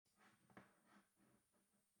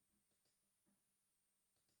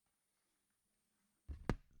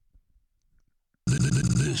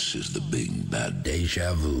This is the big bad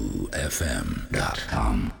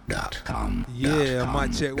DejaVuFM.com. Yeah,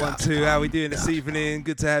 mic check 1 2. How we doing this evening?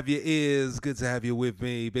 Good to have your ears. Good to have you with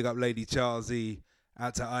me. Big up Lady Charlesy.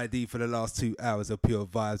 Out to ID for the last 2 hours of pure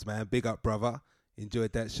vibes, man. Big up, brother.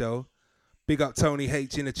 Enjoyed that show. Big up Tony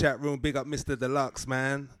H in the chat room. Big up Mr. Deluxe,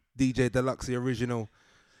 man. DJ Deluxe, the original.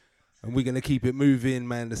 And we're gonna keep it moving,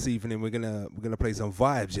 man. This evening, we're gonna play some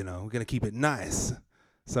vibes. You know, we're gonna keep it nice.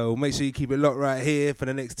 So make sure you keep it locked right here for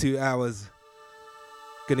the next 2 hours.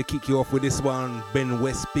 Gonna kick you off with this one, Ben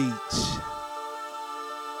West Beach.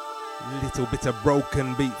 Little bit of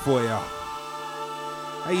broken beat for ya.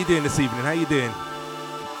 How you doing this evening? How you doing?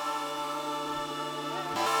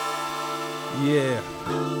 Yeah.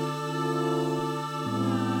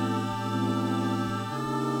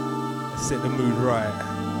 Let's set the mood right.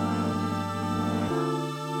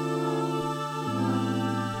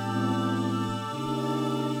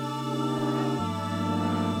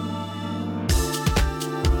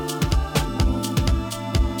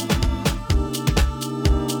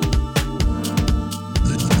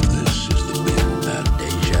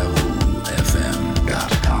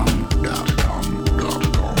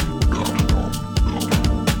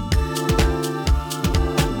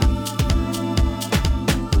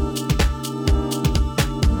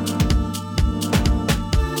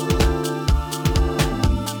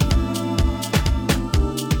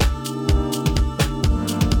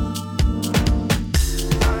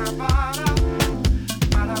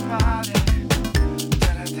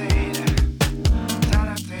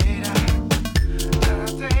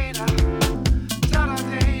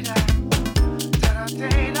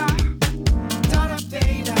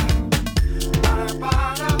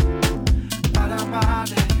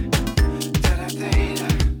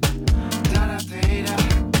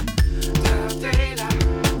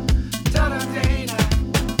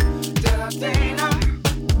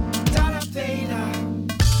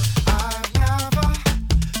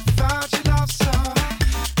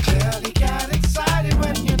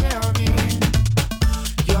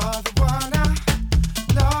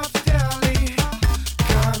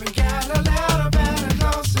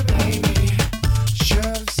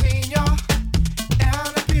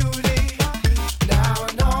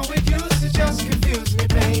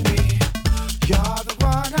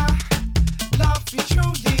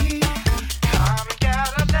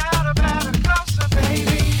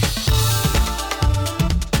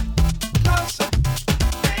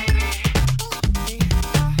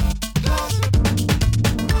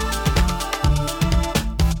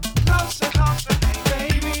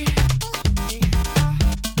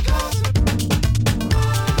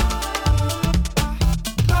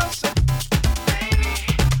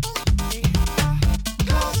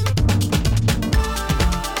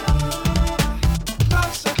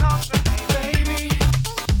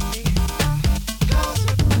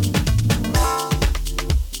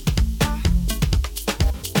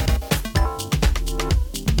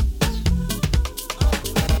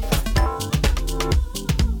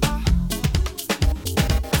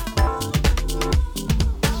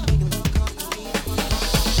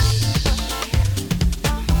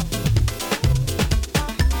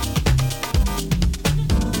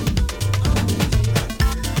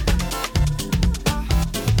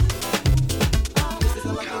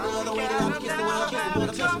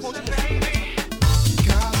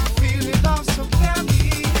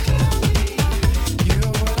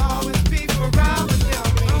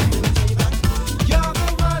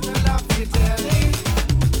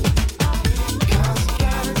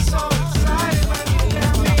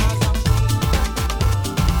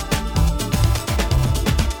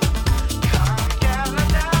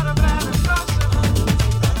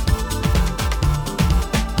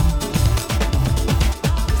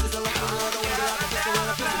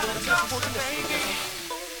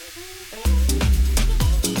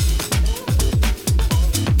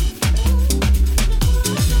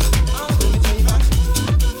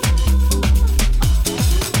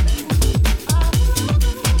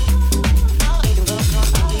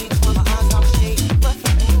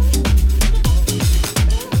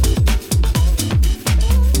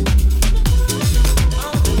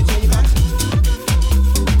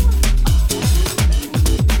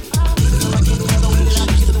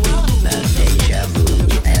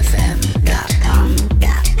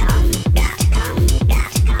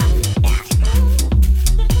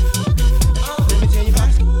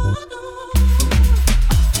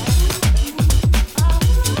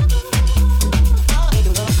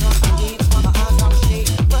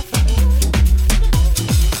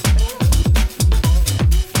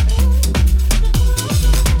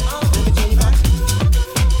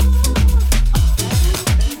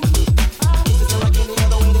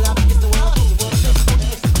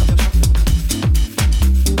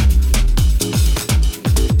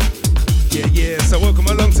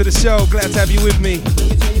 to the show. Glad to have you with me.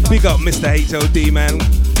 Big up Mr. HOD, man.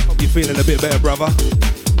 Hope you're feeling a bit better, brother.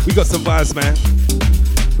 We got some vibes, man.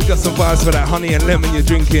 We got some vibes for that honey and lemon you're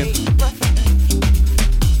drinking.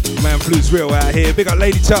 Man, flu's real out here. Big up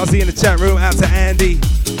Lady Chelsea in the chat room. Out to Andy.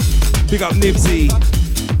 Big up Nibsy.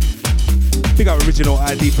 Big up Original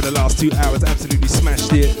ID for the last 2 hours. Absolutely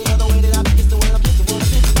smashed it.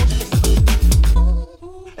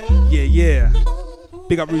 Yeah, yeah.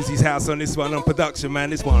 Big up Ruzy's house on this one, on production, man.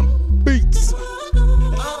 This one beats.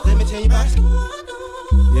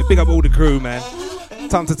 Yeah, big up all the crew, man.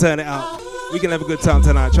 Time to turn it up. We can have a good time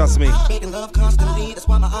tonight, trust me. Yeah,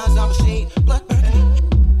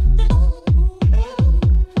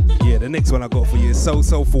 the next one I got for you is so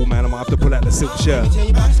soulful, man. I might have to pull out the silk shirt.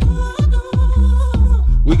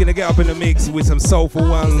 We're gonna get up in the mix with some soulful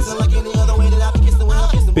ones.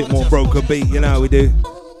 Bit more broken beat, you know how we do.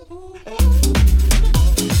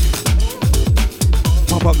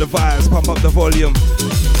 Pump up the vibes, pump up the volume.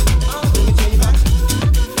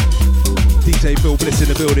 DJ Phil Bliss in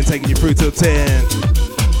the building, taking you through till 10.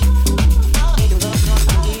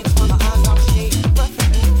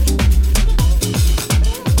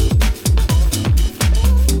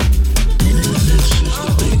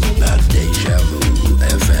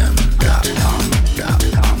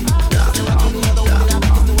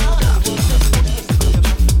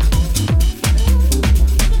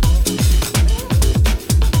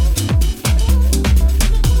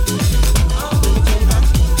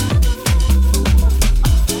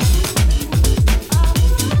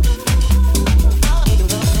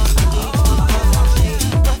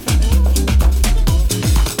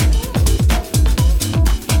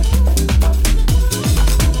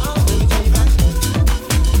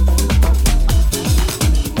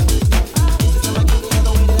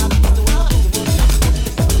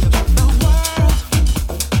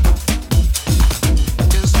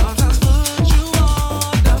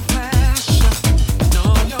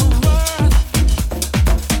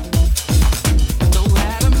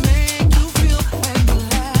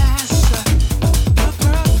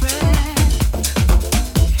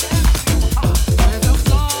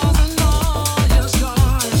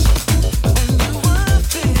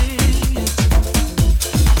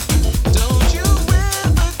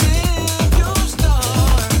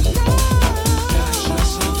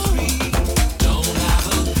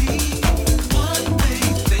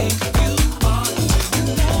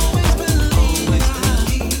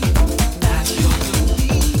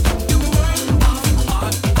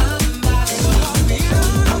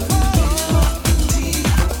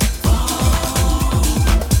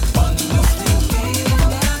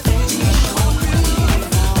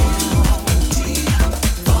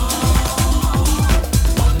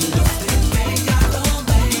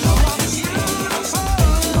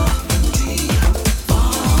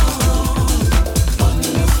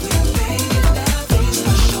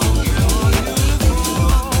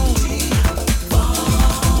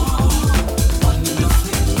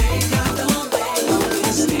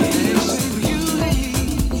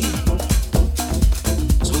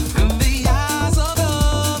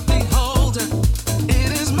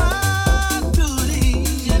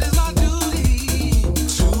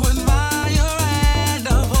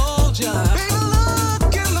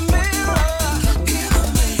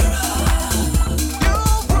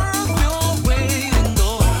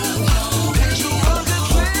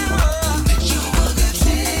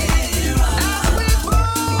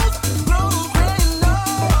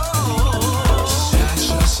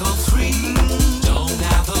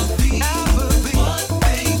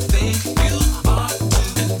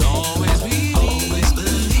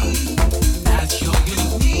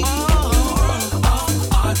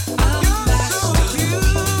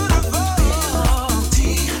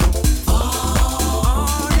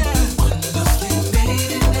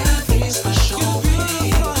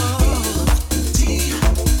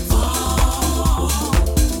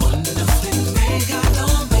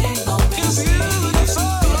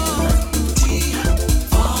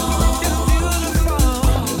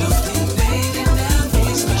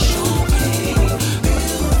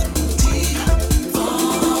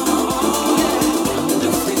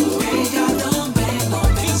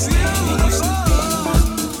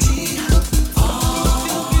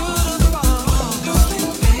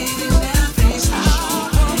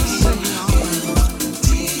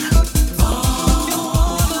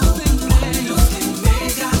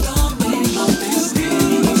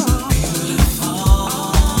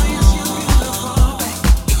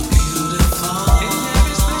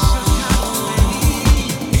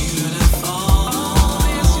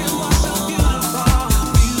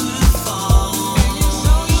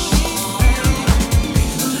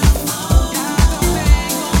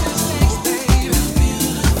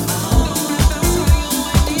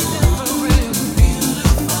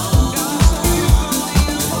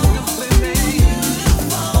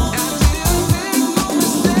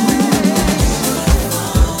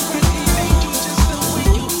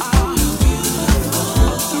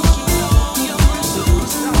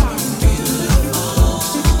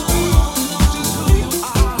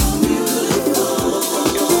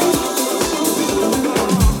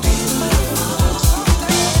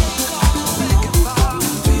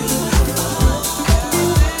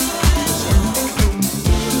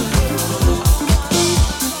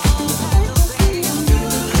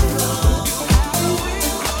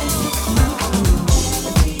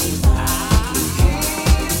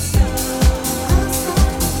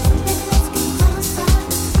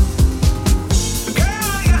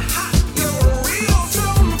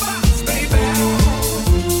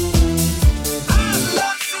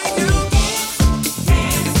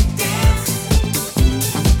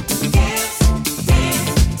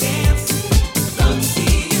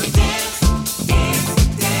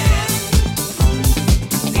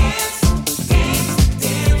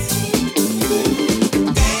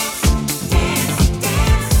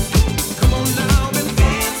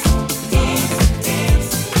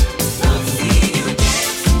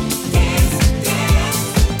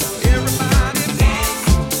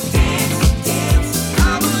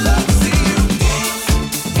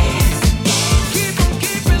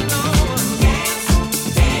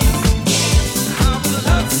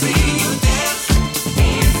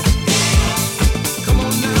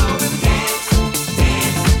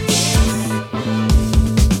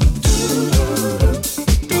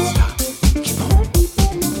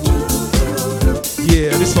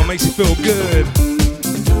 feel good.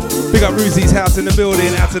 Big up Ruzy's house in the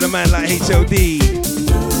building, out to the man like HOD.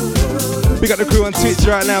 Big up the crew on Twitch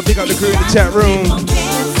right now, big up the crew in the chat room.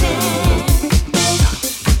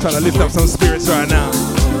 Trying to lift up some spirits right now.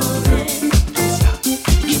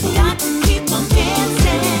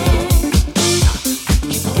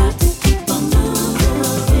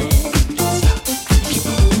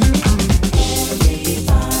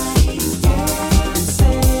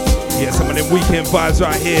 Yeah, some of them weekend vibes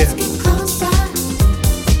right here.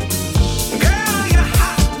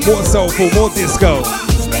 More soulful, more disco.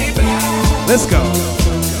 Let's go.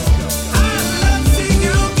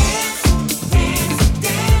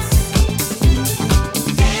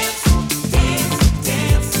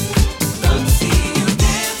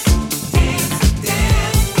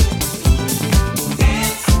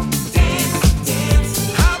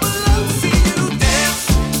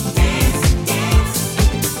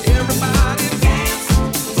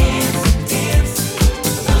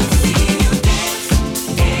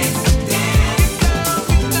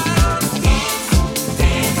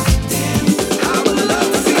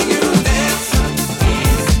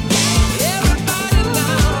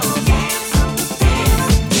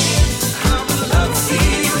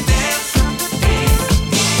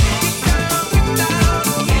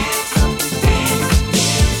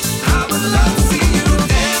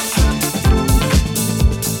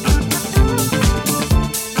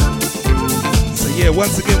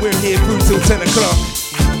 Once again, we're here through till 10 o'clock.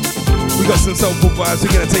 We got some soulful vibes.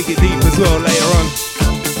 We're going to take it deep as well later on.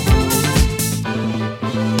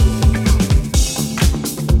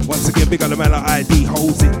 Once again, big on the man like ID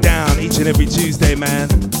holds it down each and every Tuesday, man.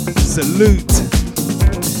 Salute.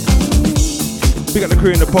 Big on the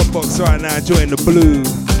crew in the pop box right now, enjoying the blue.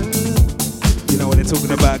 You know what they're talking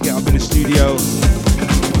about. Get up in the studio.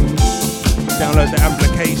 Download the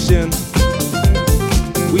application.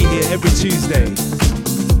 We here every Tuesday.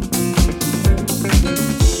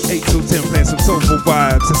 8 till 10 playing some soulful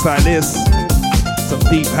vibes just like this. Some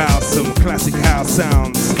deep house, some classic house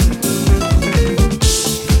sounds.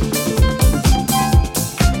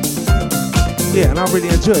 Yeah, and I really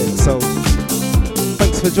enjoy it, so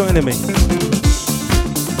thanks for joining me.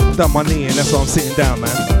 Done my knee and that's why I'm sitting down,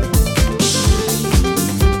 man.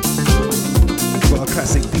 Got a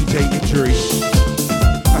classic DJ injury.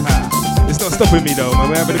 It's not stopping me though, man.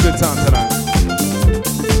 We're having a good time tonight.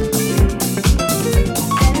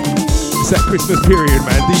 That Christmas period,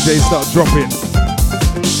 man, DJs start dropping.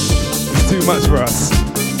 It's too much for us.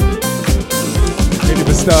 Ain't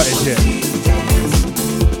even started yet.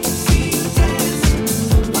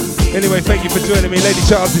 Anyway, thank you for joining me. Lady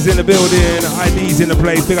Charles is in the building, ID's in the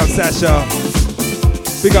place. Big up Sasha.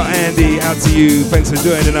 Big up Andy, out to you. Thanks for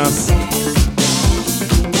joining us.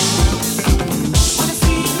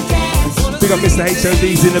 Big up Mr.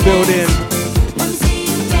 HOD's in the building.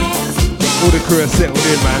 All the crew are settled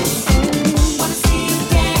in, man.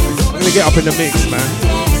 Get up in the mix, man.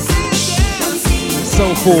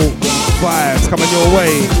 Soulful vibes coming your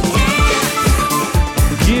way.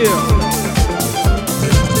 Yeah.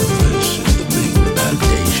 This is the Big Bad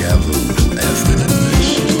Deja Vu FM. This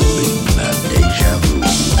is the Big Bad Deja Vu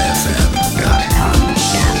FM.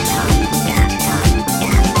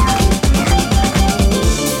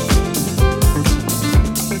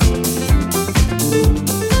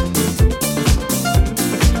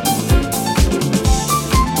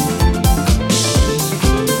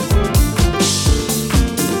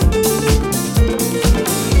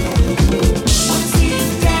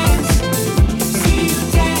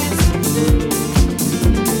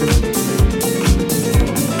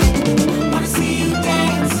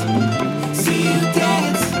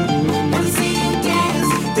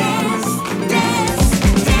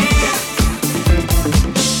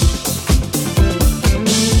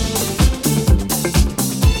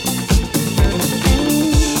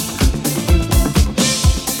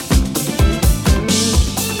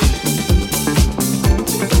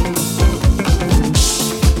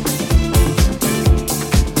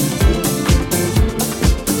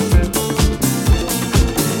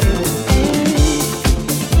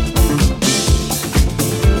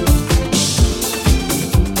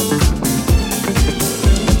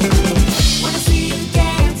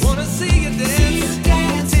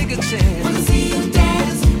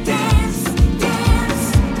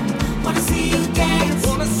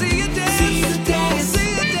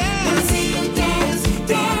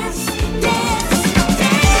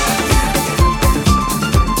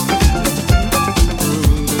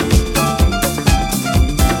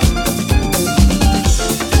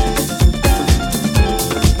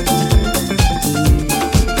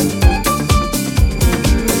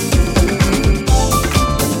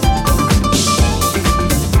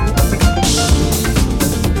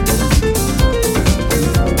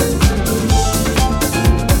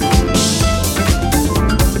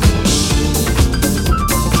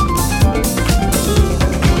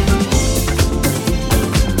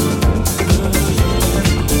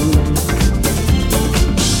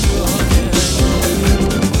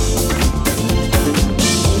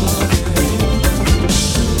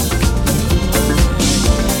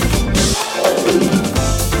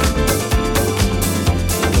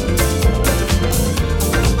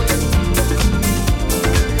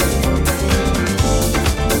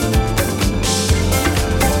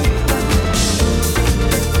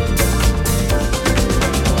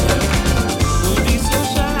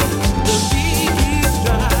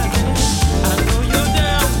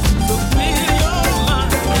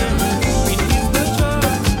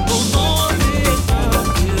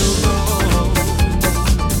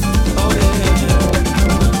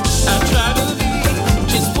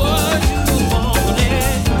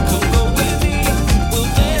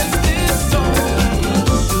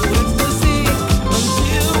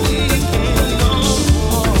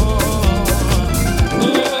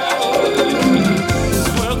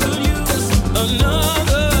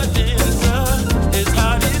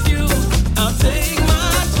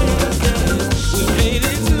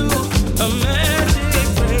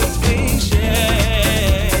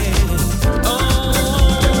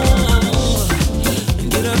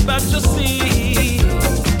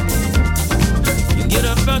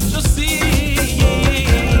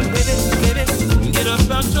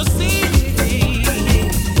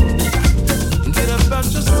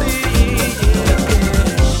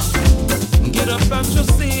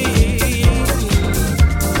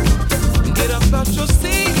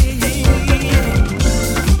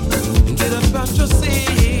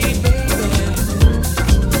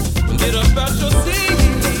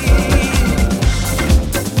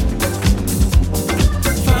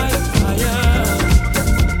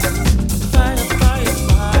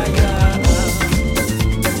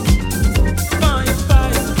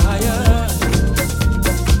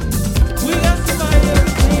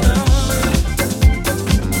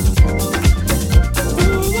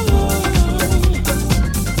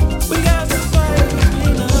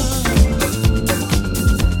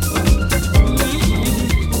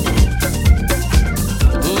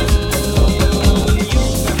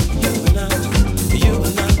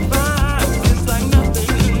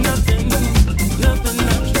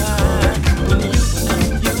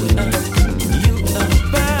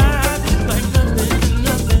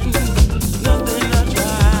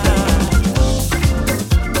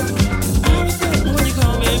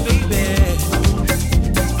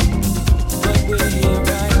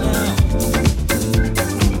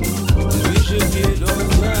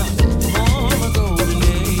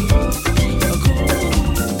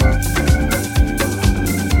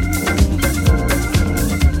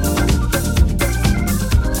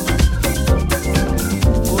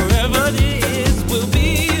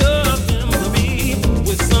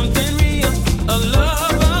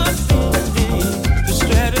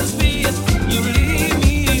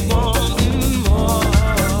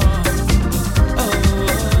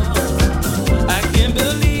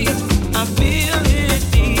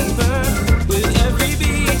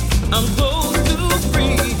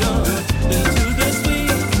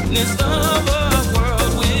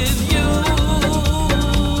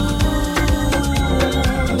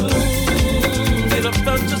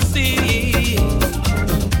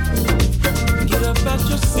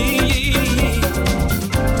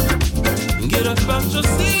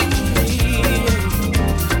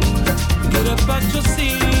 Get up out your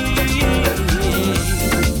seat.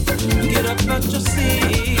 Get up out your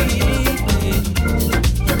seat.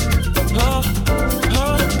 Oh,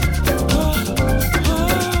 oh, oh, oh.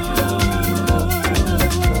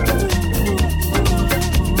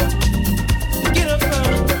 Get up,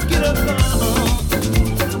 get up,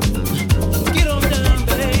 get on down,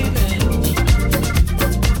 baby.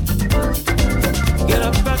 Get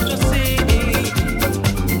up out your seat.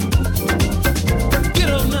 Get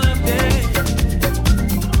on up, yeah.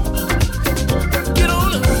 Get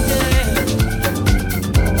on up, yeah.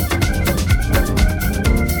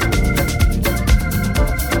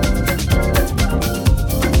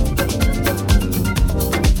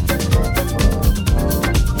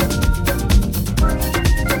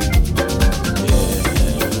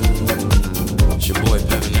 It's your boy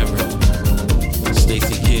Pepin Everett,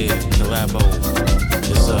 Stacy Kidd, collabo.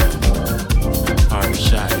 It's Harvey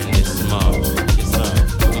Shot and this is Mom. It's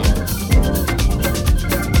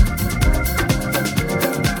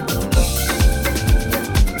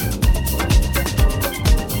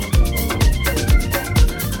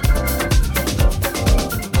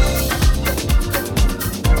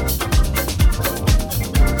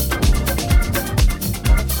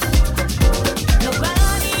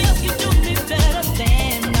Nobody else can do me better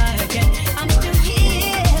than I can. I'm still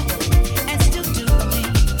here and still doing.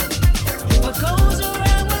 What goes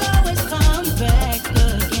around will always come back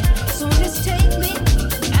again. So just take me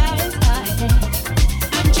as I am.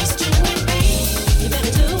 I'm just doing me. You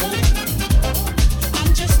better do it.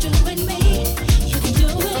 I'm just doing me. You can do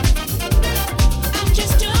it. I'm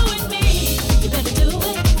just doing me. You better do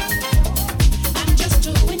it. I'm just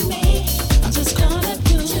doing me. I'm just gonna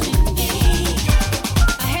do me.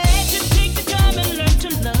 I had to take the time and learn to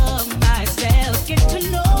love myself, get to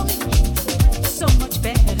know me so much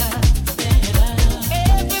better.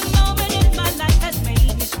 Every moment in my life has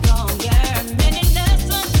made me stronger. Many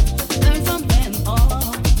lessons learned from them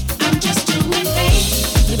all. I'm just doing me.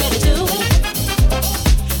 You better do it.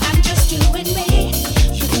 I'm just doing me.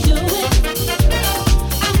 You can do it.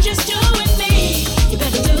 I'm just doing me. You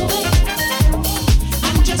better do it.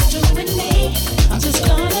 I'm just doing me. I'm just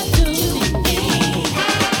gonna do me.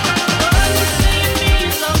 All you see in me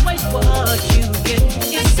is always what you get.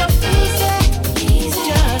 It's so easy,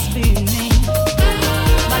 just be me.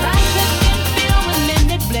 My life has been filled with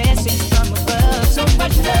many blessings from above. So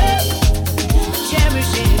much love,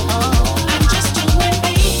 cherish it all. I'm just doing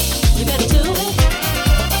me. You better do it.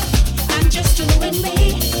 I'm just doing me.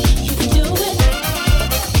 You can do it.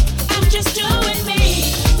 I'm just doing me.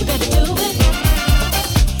 You better do it.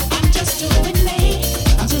 I'm just doing me.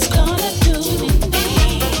 I'm just gonna do me.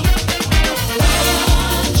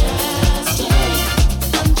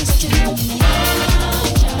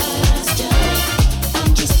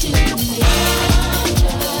 I'm just doing me. I'm just doing me.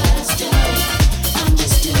 I'm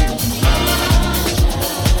just doing me.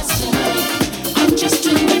 I'm just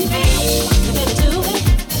doing me. You better do it.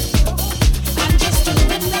 I'm just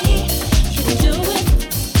doing me. You can do it.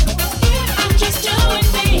 I'm just doing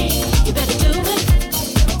me. You better do it.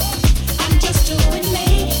 I'm just doing me.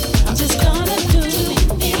 I'm just gonna do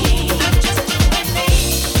me. I'm just doing me.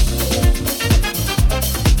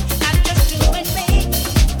 I'm just doing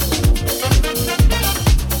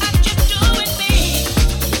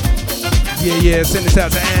me. Yeah, send this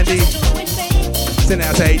out to Andy. Send it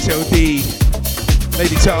out to HOD.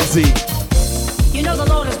 Lady Charlesy. You know the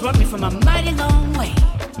Lord has brought me from a mighty long way.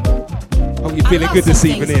 Hope you're feeling good this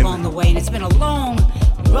evening. Along the way, and it's been a long,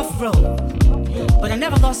 rough road. But I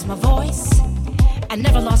never lost my voice. I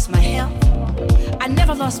never lost my health. I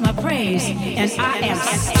never lost my praise. And I am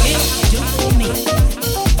still doing me.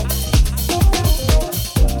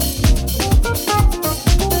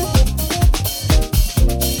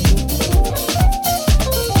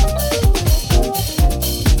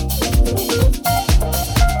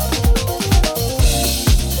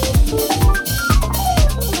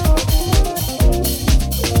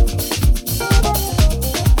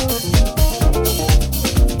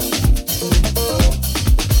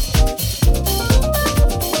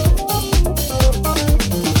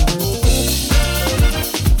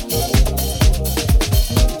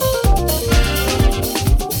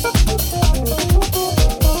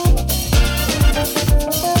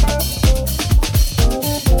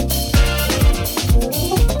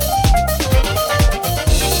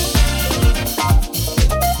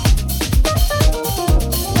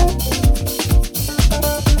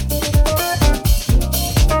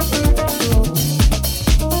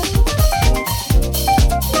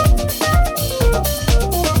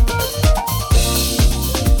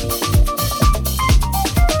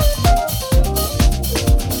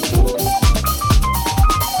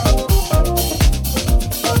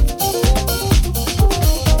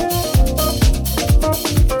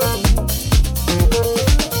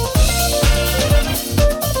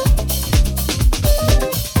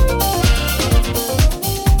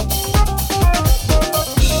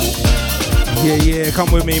 Yeah,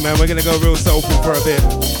 come with me, man. We're gonna go real soulful for a bit.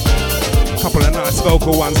 Couple of nice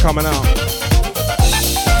vocal ones coming up.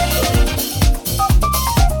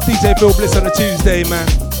 DJ Phil Bliss on a Tuesday, man.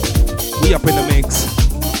 We up in the mix.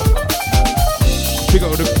 Pick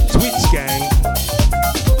up the Twitch gang.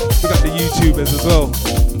 Pick up the YouTubers as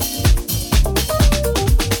well.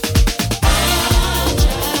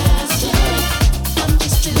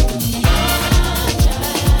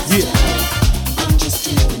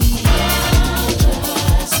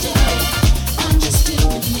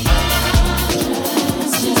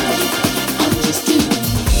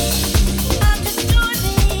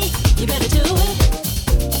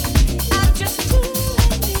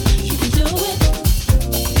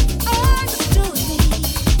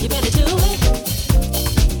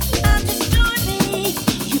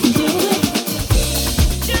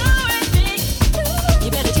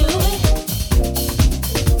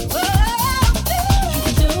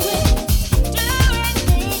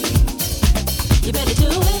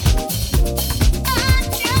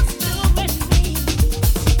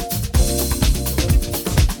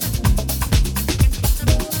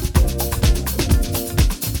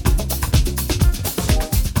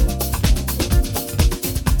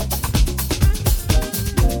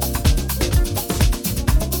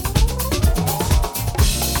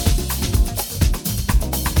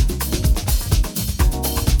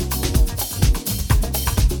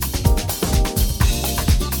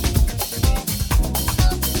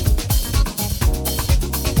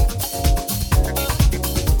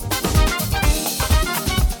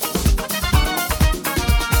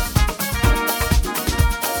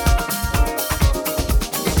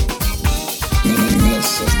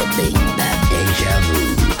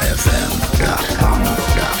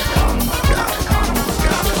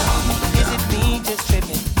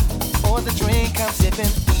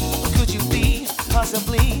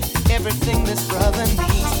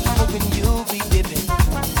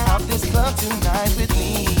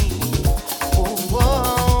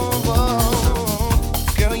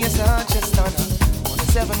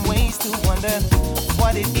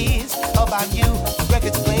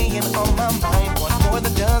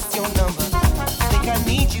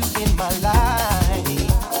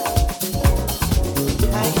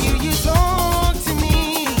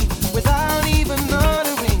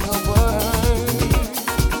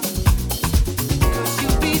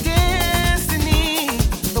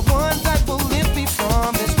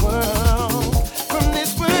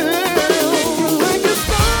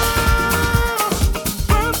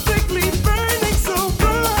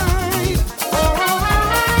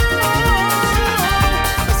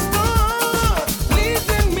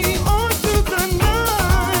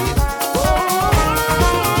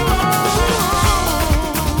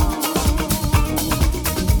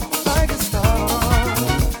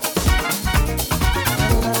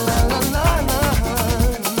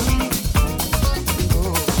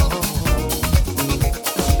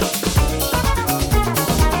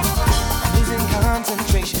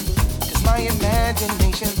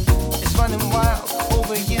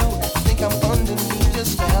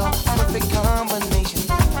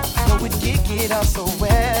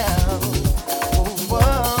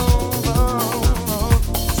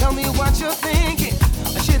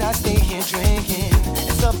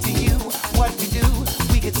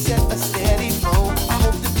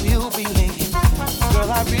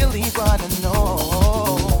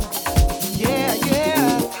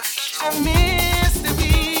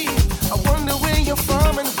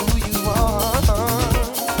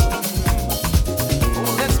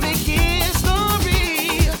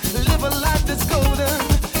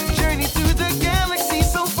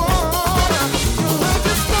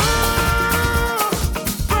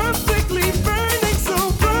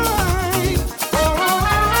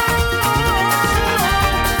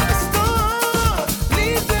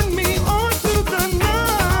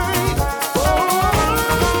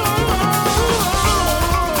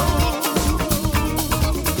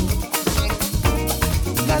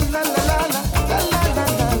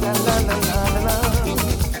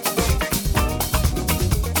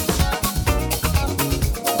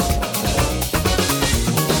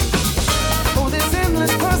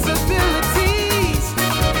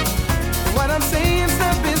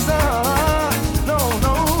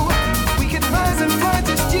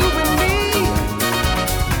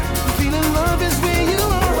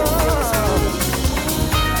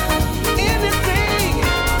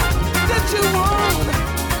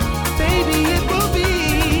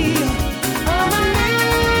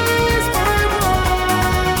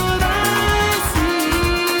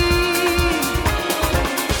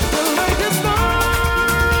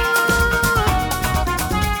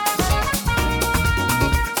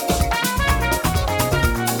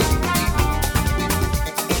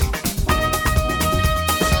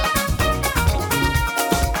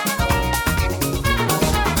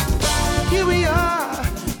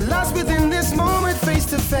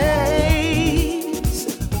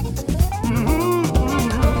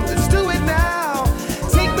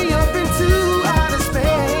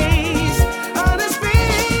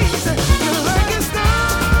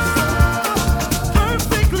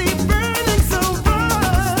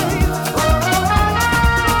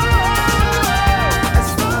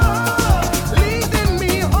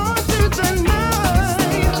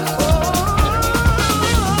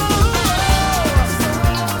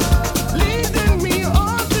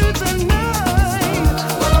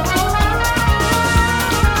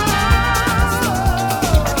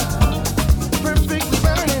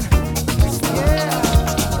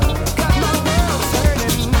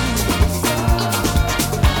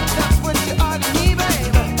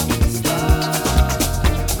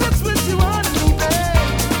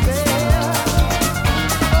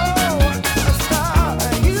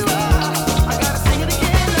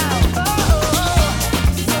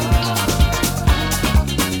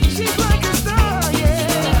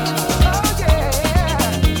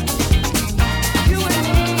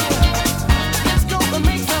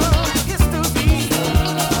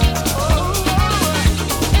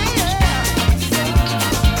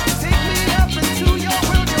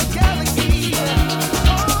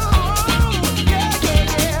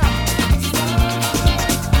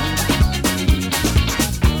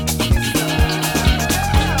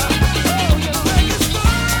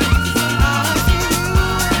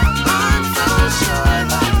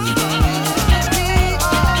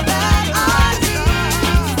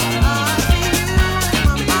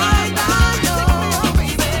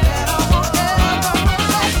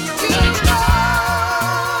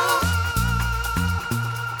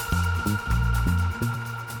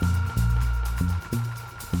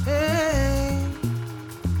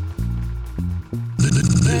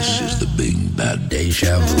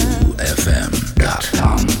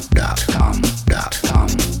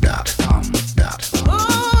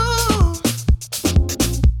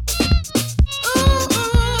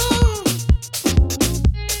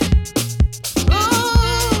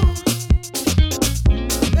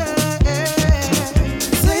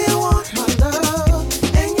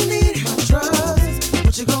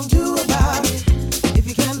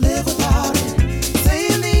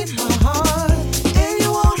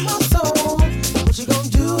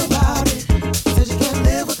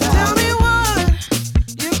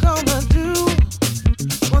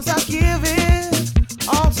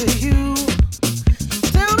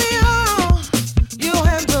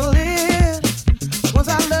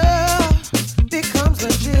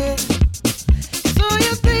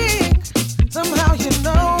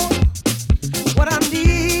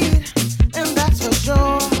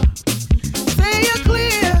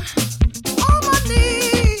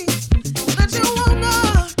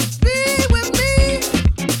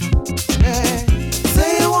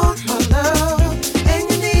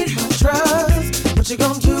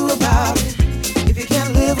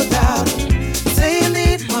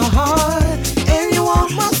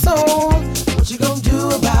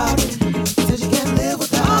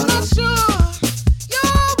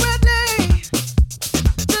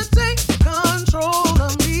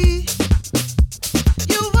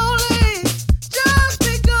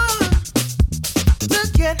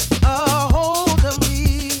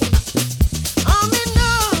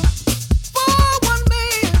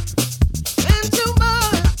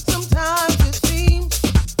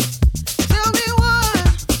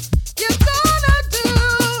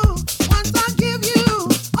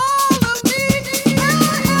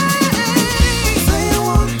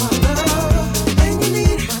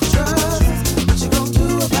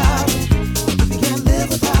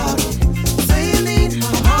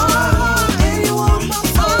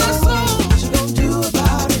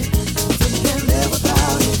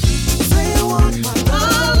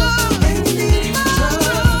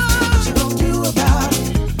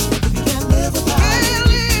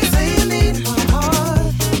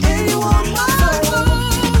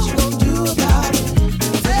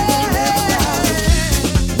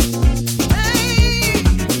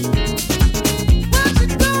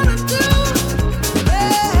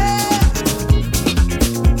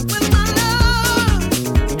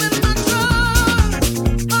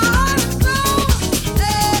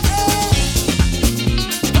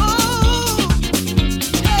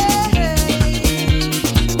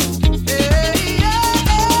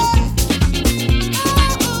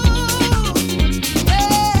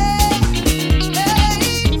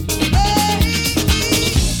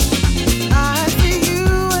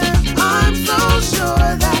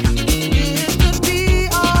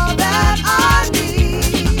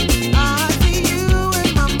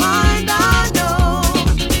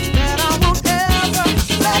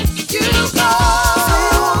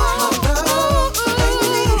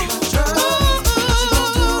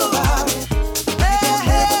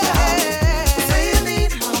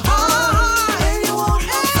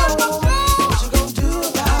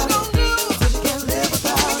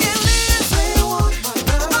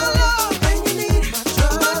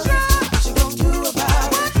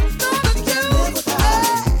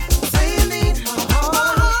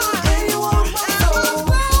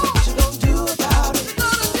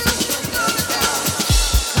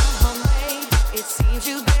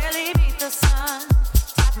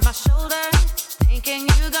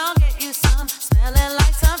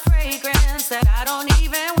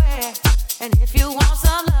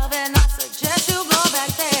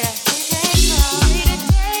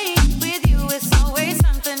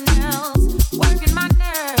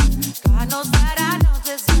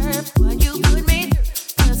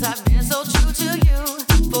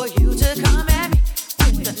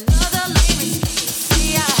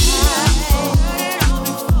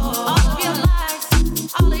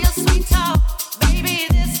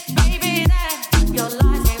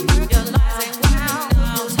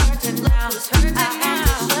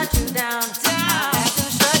 Down. I have to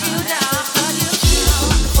shut you down.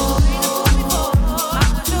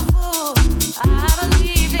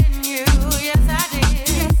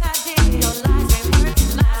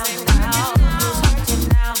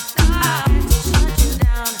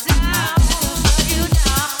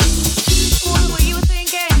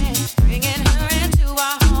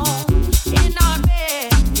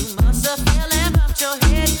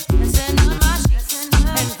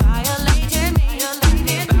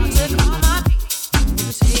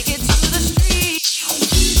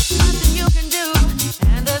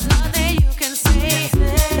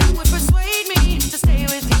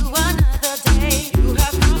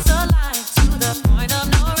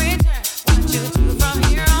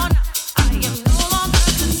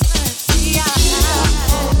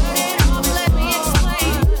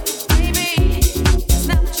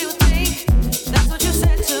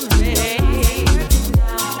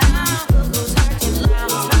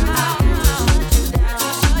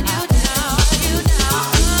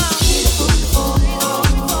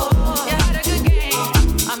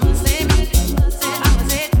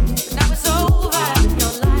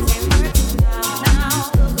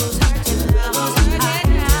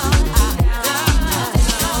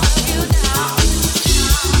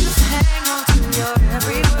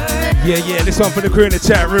 this one for the crew in the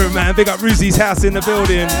chat room, man. Big up Ruzy's house in the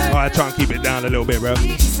building. Alright, try and keep it down a little bit, bro.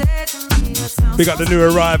 Big up the new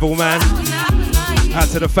arrival, man. Out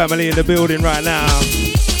to the family in the building right now.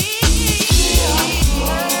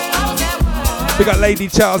 Big up Lady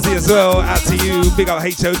Charlesy as well. Out to you. Big up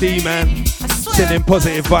HOD, man. Sending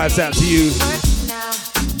positive vibes out to you.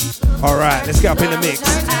 Alright, let's get up in the mix.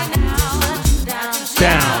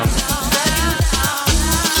 Down.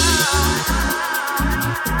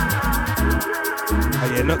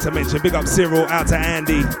 Oh yeah, not to mention, big up Cyril, out to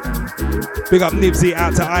Andy. Big up Nibsy,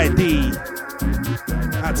 out to ID.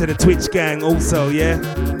 Out to the Twitch gang also, yeah?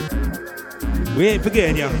 We ain't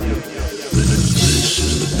forgetting ya. This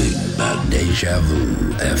is the Big Bad Deja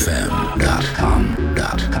Vu FM.com.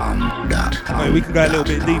 Right, we can go a little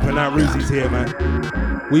bit deeper now. Ruzy's here, man.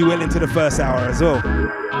 We went into the first hour as well.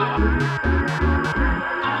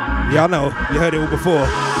 Yeah, I know. You heard it all before.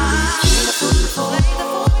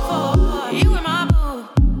 You and my boo,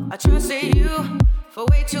 I trusted you for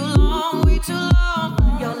way too long, way too long.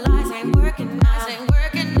 Your lies ain't working now.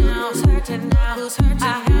 Who's hurting now? I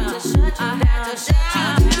had to shut you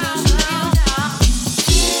down.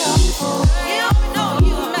 You know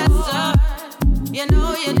you messed up. You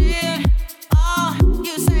know you did. Oh,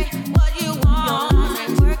 you say what you want. Your lies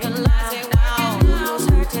ain't working now. Who's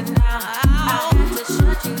hurting now? I had to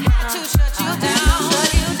shut you down.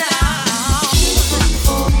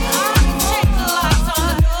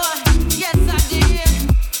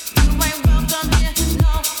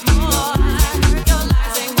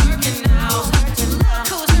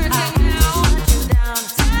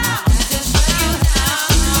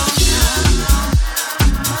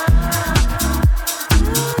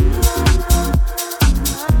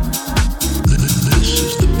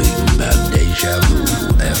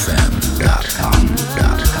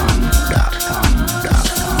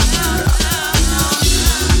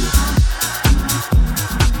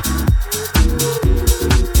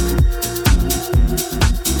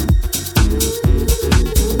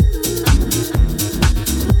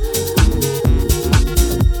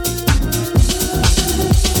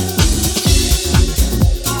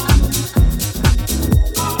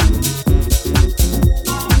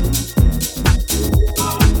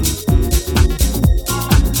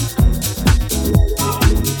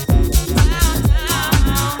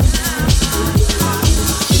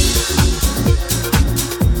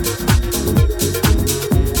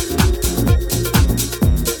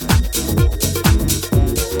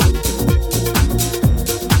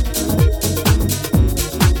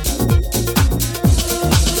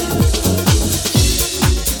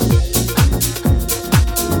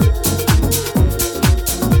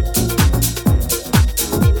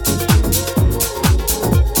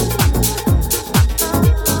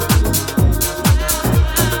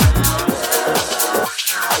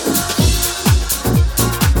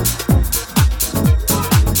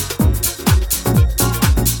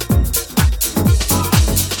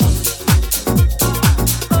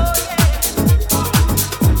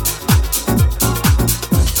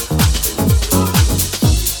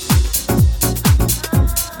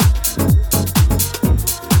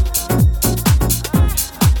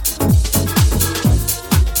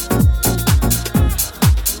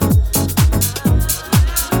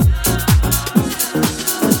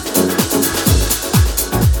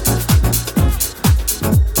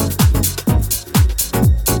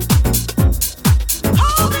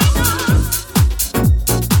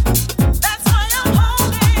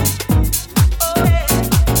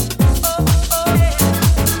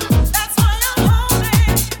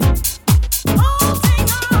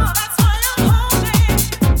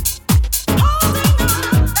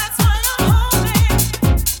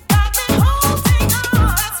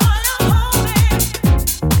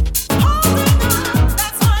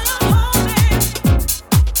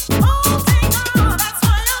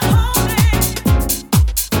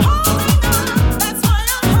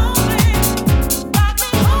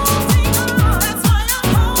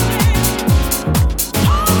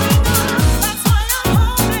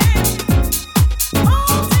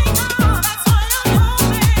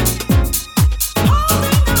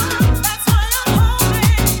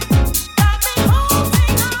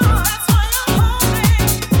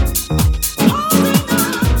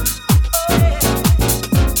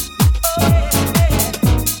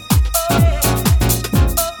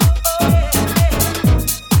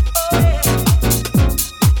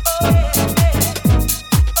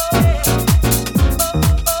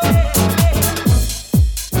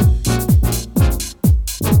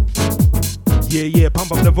 Yeah,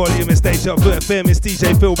 pump up the volume and stage up for FM. It's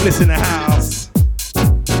DJ Phil Bliss in the house.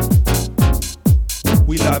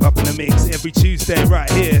 We live up in the mix every Tuesday right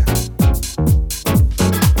here.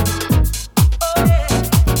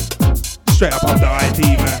 Straight up the ID,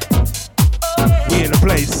 man. We in the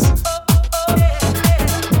place.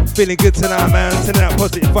 Feeling good tonight, man. Sending out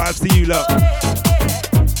positive vibes to you lot.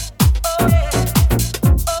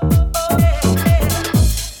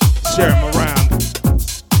 Share them around.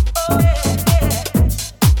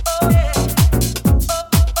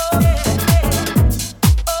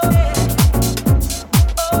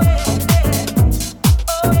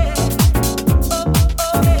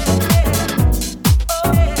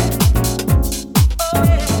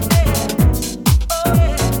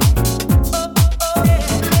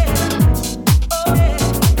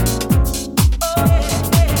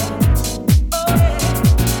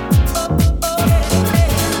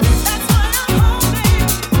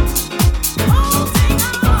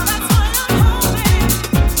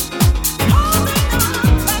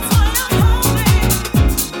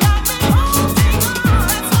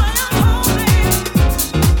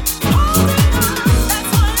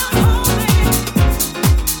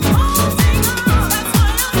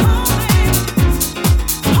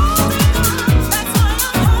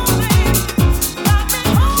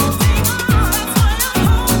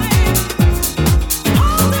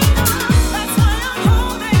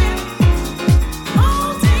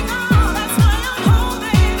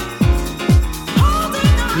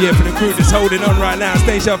 Yeah, for the crew that's holding on right now,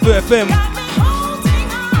 Station 4 FM.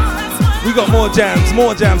 We got more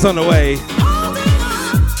jams on the way.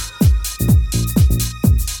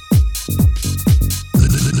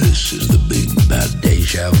 This is the big bad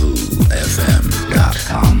Deja Vu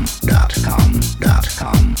FM.com.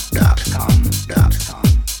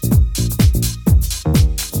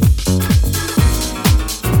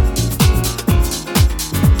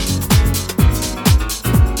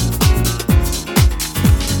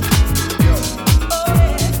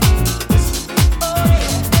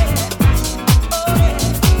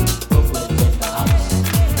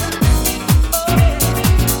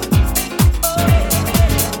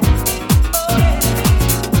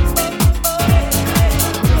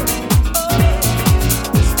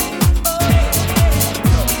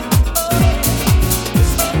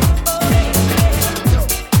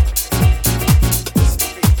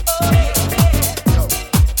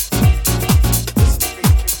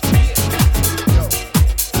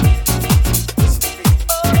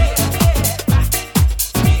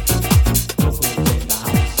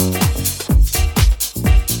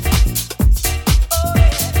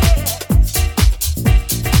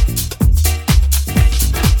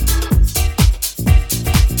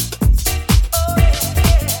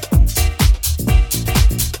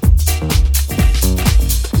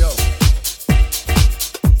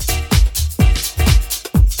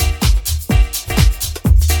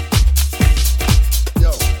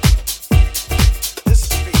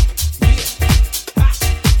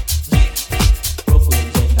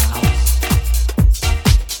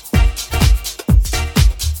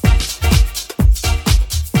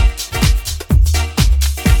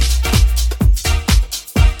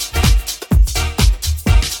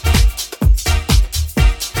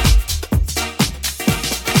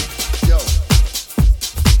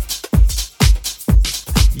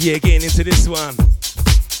 Yeah, getting into this one.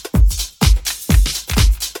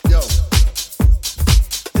 Yo,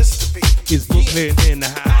 this is the beat. Is Brooklyn in the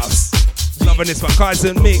house. Loving this one.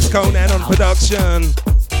 Kaiser Mix, Conan on production.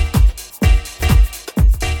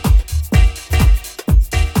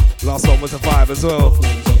 Last one was a vibe as well.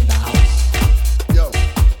 Yo,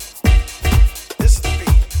 this is the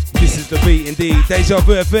beat. This is the beat indeed. Deja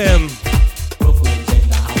Vu FM.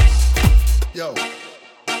 Yo.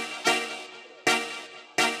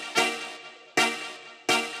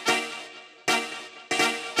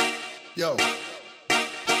 Yo,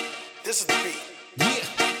 this is the beat. Yeah.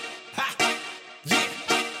 Ha. Yeah.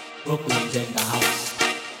 Brooklyn's in the house.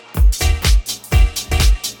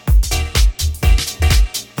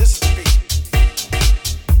 This is the beat.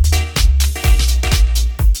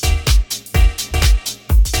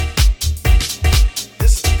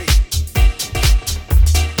 This is the beat.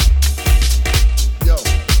 Yo.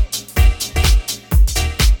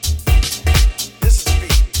 This is the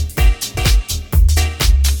beat.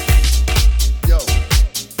 Yo.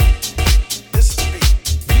 This is the beat.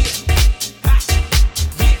 Yeah. Ha.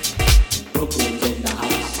 Yeah. Brooklyn's in the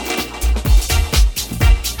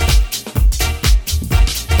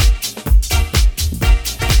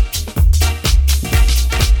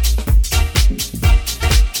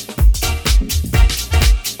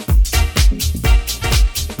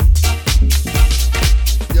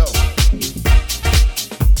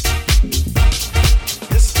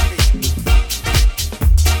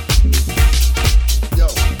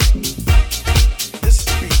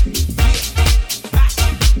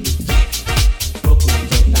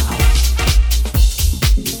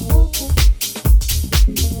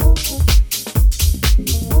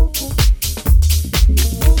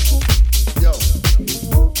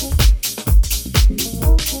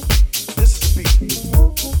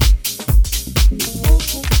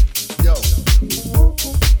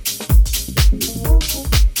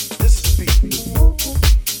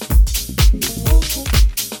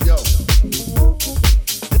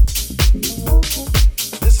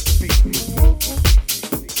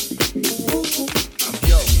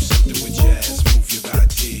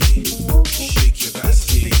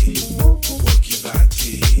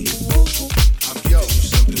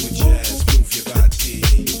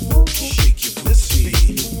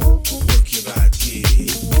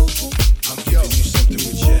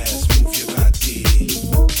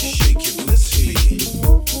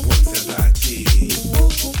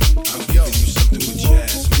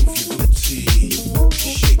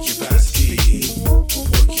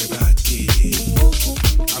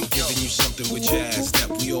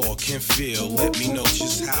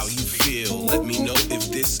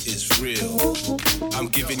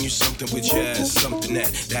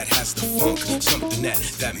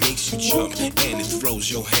that makes you jump and it throws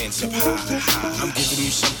your hands up high, high. I'm giving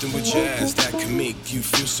you something with jazz that can make you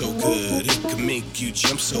feel so good. It can make you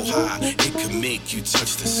jump so high. It can make you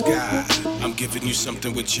touch the sky. I'm giving you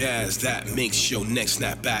something with jazz that makes your neck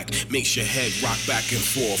snap back, makes your head rock back and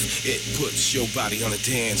forth. It puts your body on a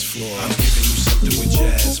dance floor. I'm giving you something with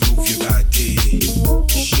jazz. Move your body,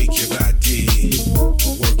 shake your body,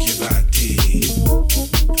 work your body.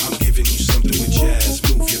 I'm giving you something with jazz.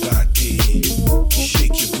 Move your body,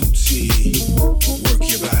 shake your booty, work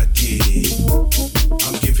your body.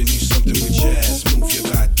 I'm giving you something with jazz. Move your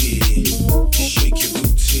body, shake your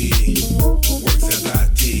booty, work that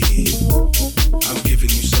body. I'm giving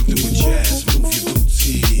you something with jazz. Move your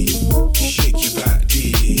booty, shake your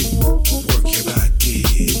body, work your body.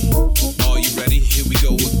 Are you ready? Here we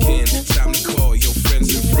go again. Time to call your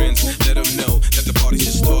friends and friends. Let them know that the party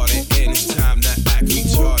just started and it's time to act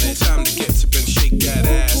retarded. Time to get up and shake that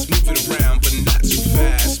ass. Move it around, but not too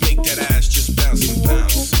fast. Make that ass just bounce and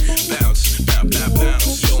bounce. Bounce, bounce, bounce,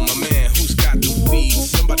 bounce. Yo, my man, who's got the weed?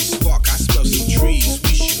 Somebody spark, I smell some trees.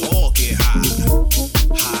 We should all get high.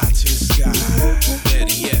 High to the sky.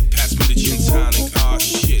 Better yet, pass me the gin tonic. Aw,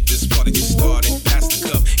 shit, this party just started. Pass the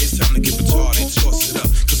cup, it's time to get retarded. Toss it up,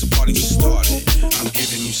 cause the party just started. I'm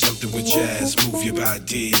giving you something with jazz. Move your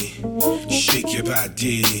body, shake your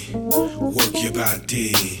body, work your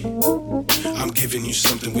body. I'm giving you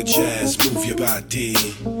something with jazz. Move your body,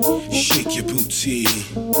 shake your booty,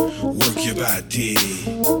 work your body.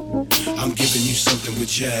 I'm giving you something with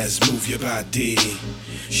jazz. Move your body,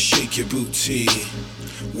 shake your booty,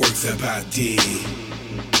 work that body.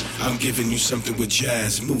 I'm giving you something with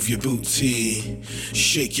jazz. Move your booty,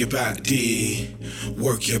 shake your body,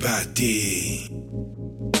 work your body.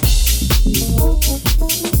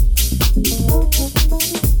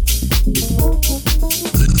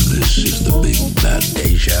 This is the Big Bad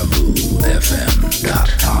Deja Vu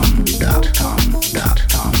FM.com.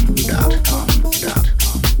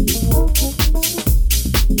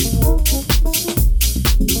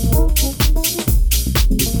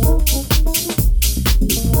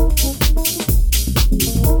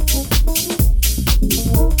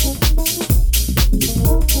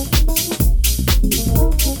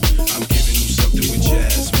 I'm giving you something with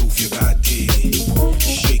jazz. Move your body,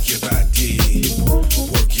 shake your body,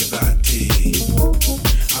 work your body.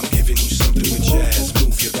 I'm giving you something with jazz.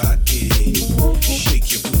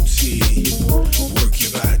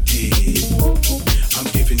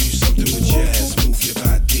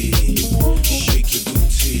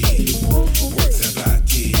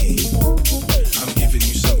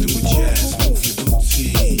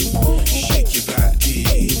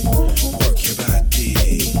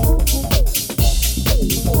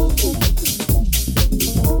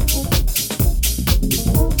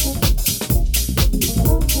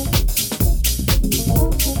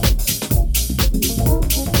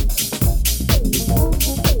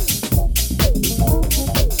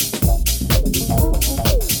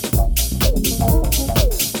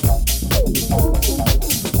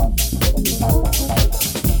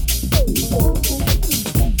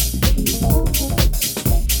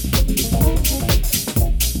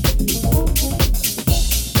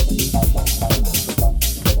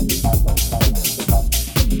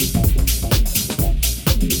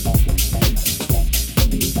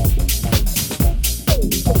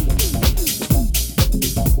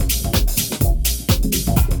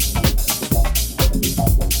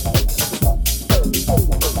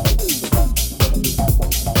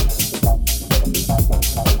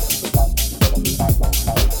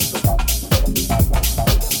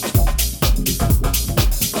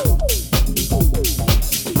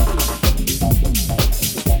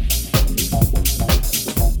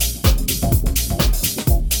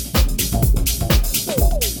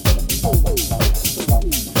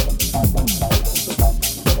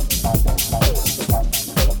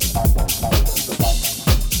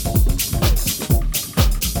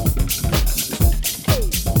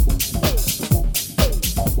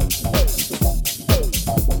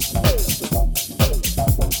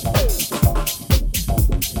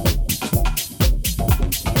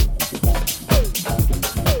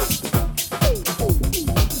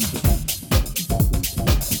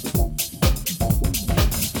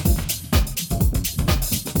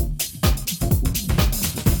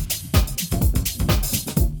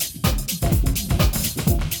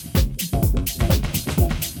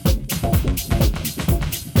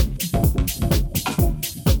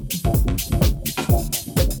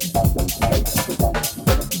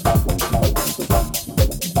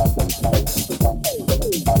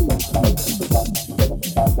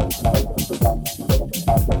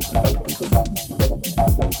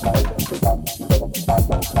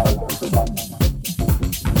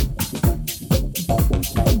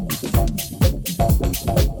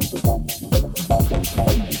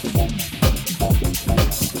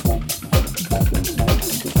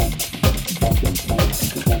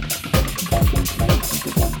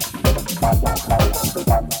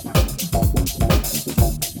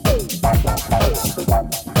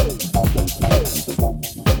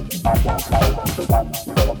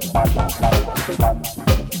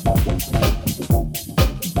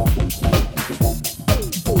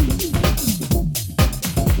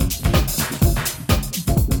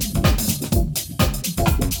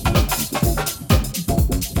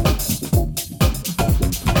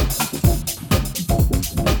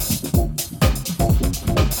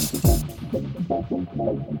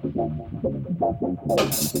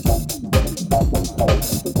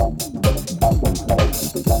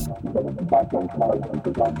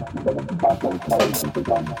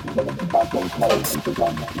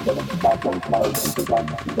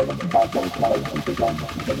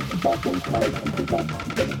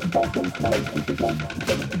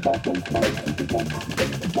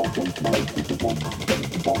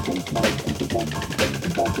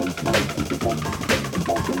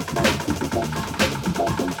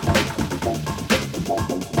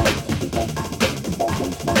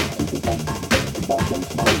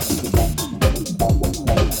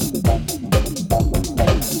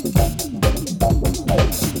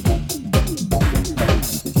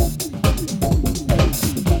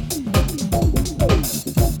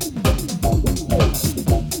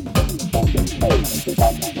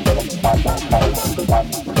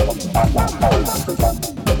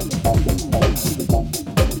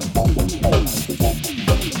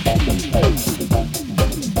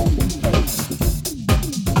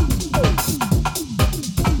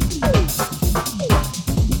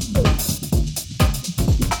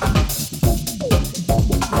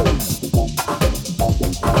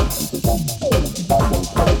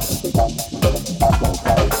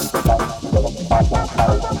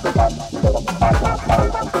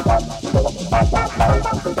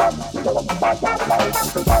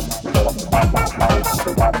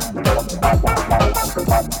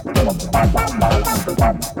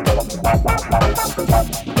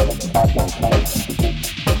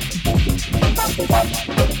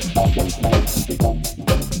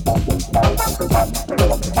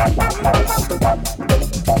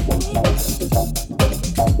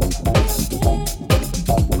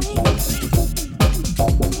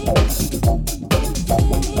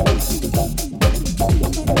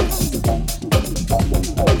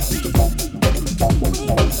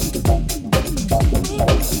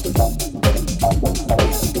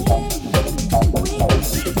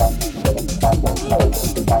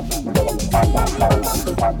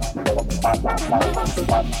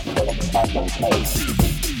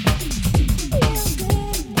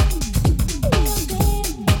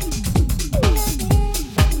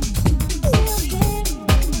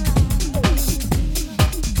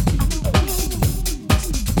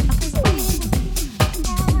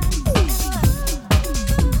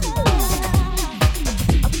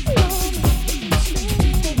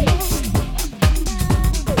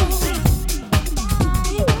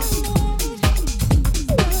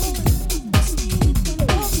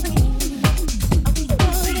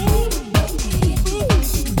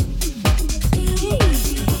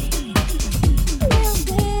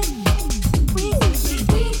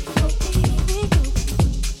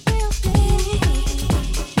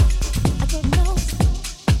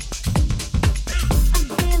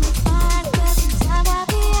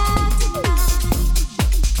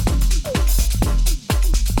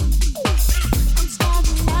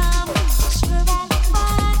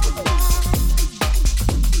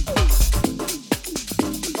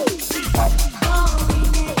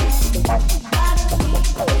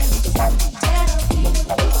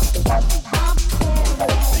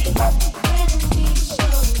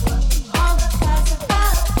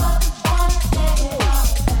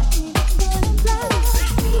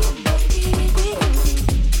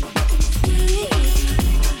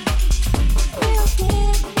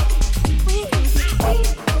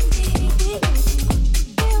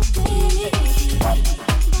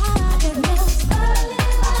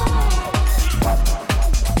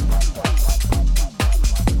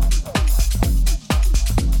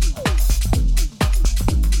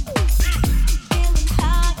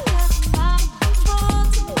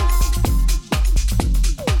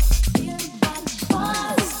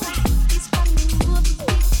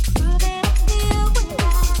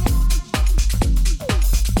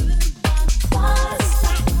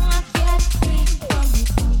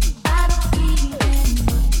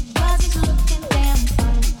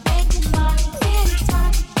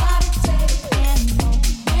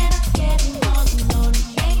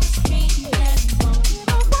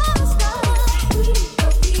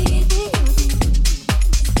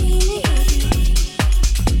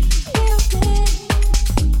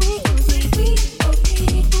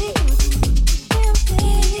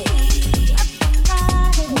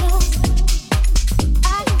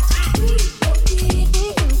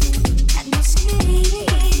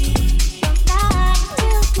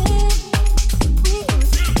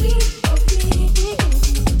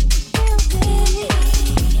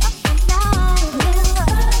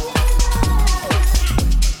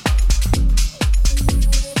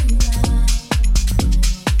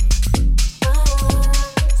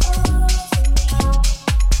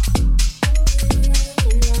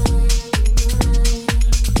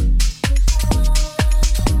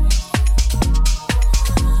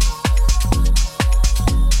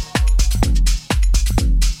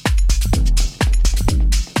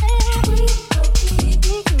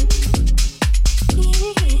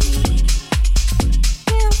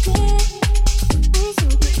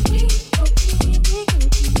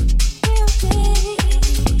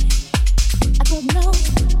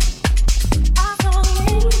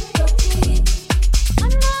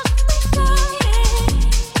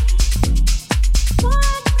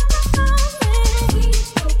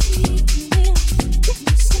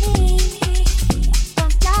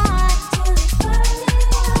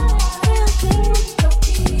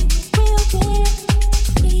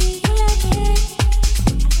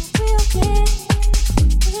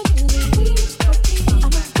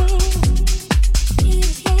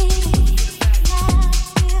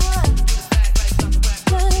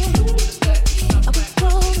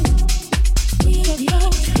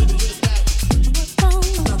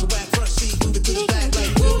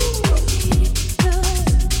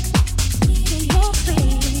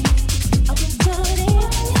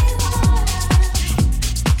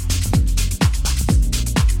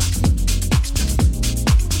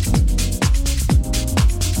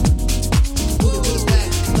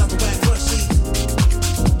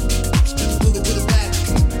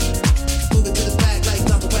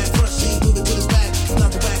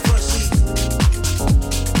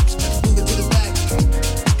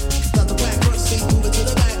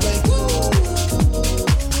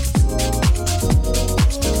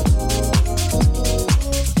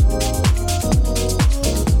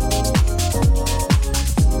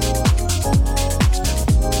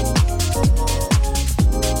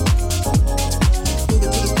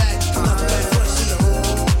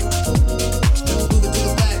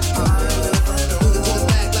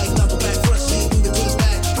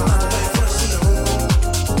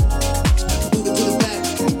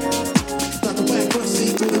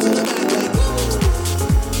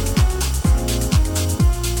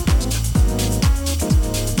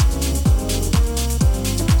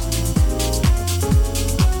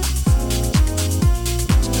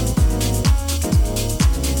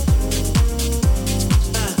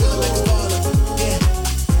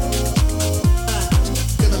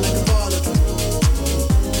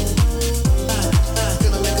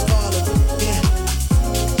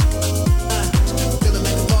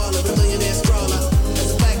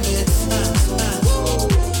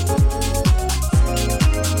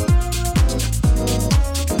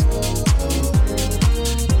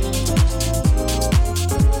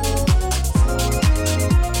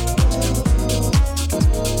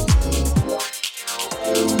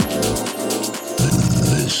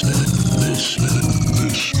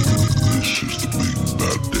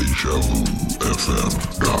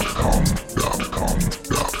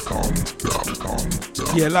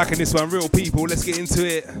 Yeah, liking this one, real people. Let's get into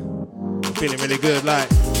it. Feeling really good, like.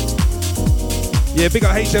 Yeah, big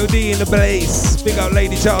up HOD in the place. Big up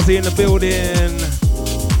Lady Charlie in the building.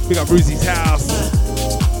 Big up Ruzy's house.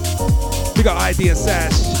 Big up ID and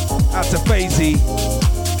Sash. Out to Fazy.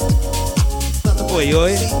 Oi,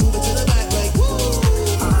 oi.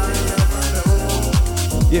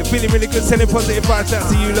 Yeah, feeling really good. Sending positive vibes out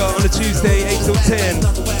to you lot on a Tuesday, 8 till 10.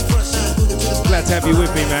 Glad to have you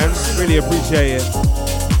with me, man. Really appreciate it.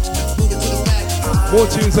 More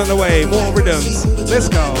tunes on the way, more rhythms. Let's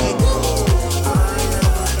go.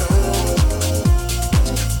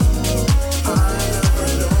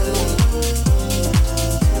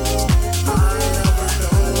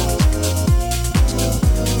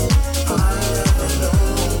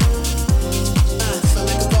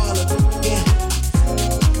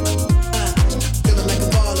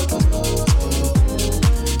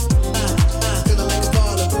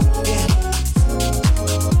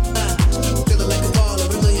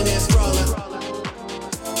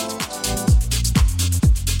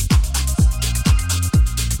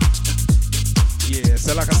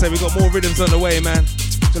 We got more rhythms on the way, man.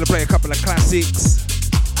 Gonna play a couple of classics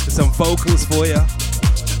with some vocals for you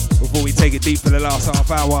before we take it deep for the last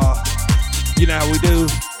half hour. You know how we do.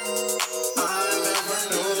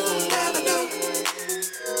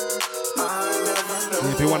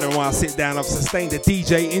 And if you're wondering why I sit down, I've sustained a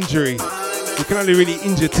DJ injury. You can only really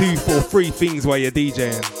injure 2 or 3 things while you're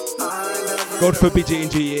DJing. God forbid you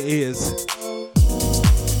injure your ears.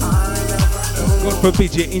 God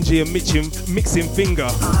forbid you injure your mixing finger.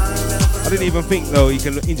 I didn't even think though you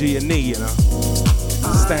can injure your knee, you know.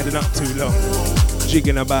 Standing up too long,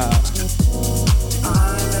 jigging about.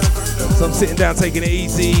 So I'm sitting down taking it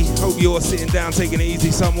easy. Hope you're sitting down taking it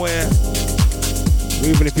easy somewhere.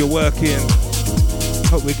 Even if you're working,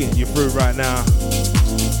 hope we're getting you through right now.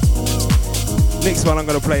 Next one I'm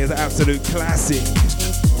gonna play is an absolute classic.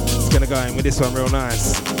 It's gonna go in with this one real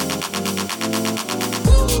nice.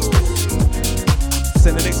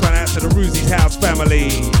 Send the next one out to the Ruzy's house family.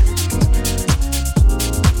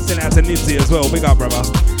 Send it out to Nipsey as well. Big up, brother.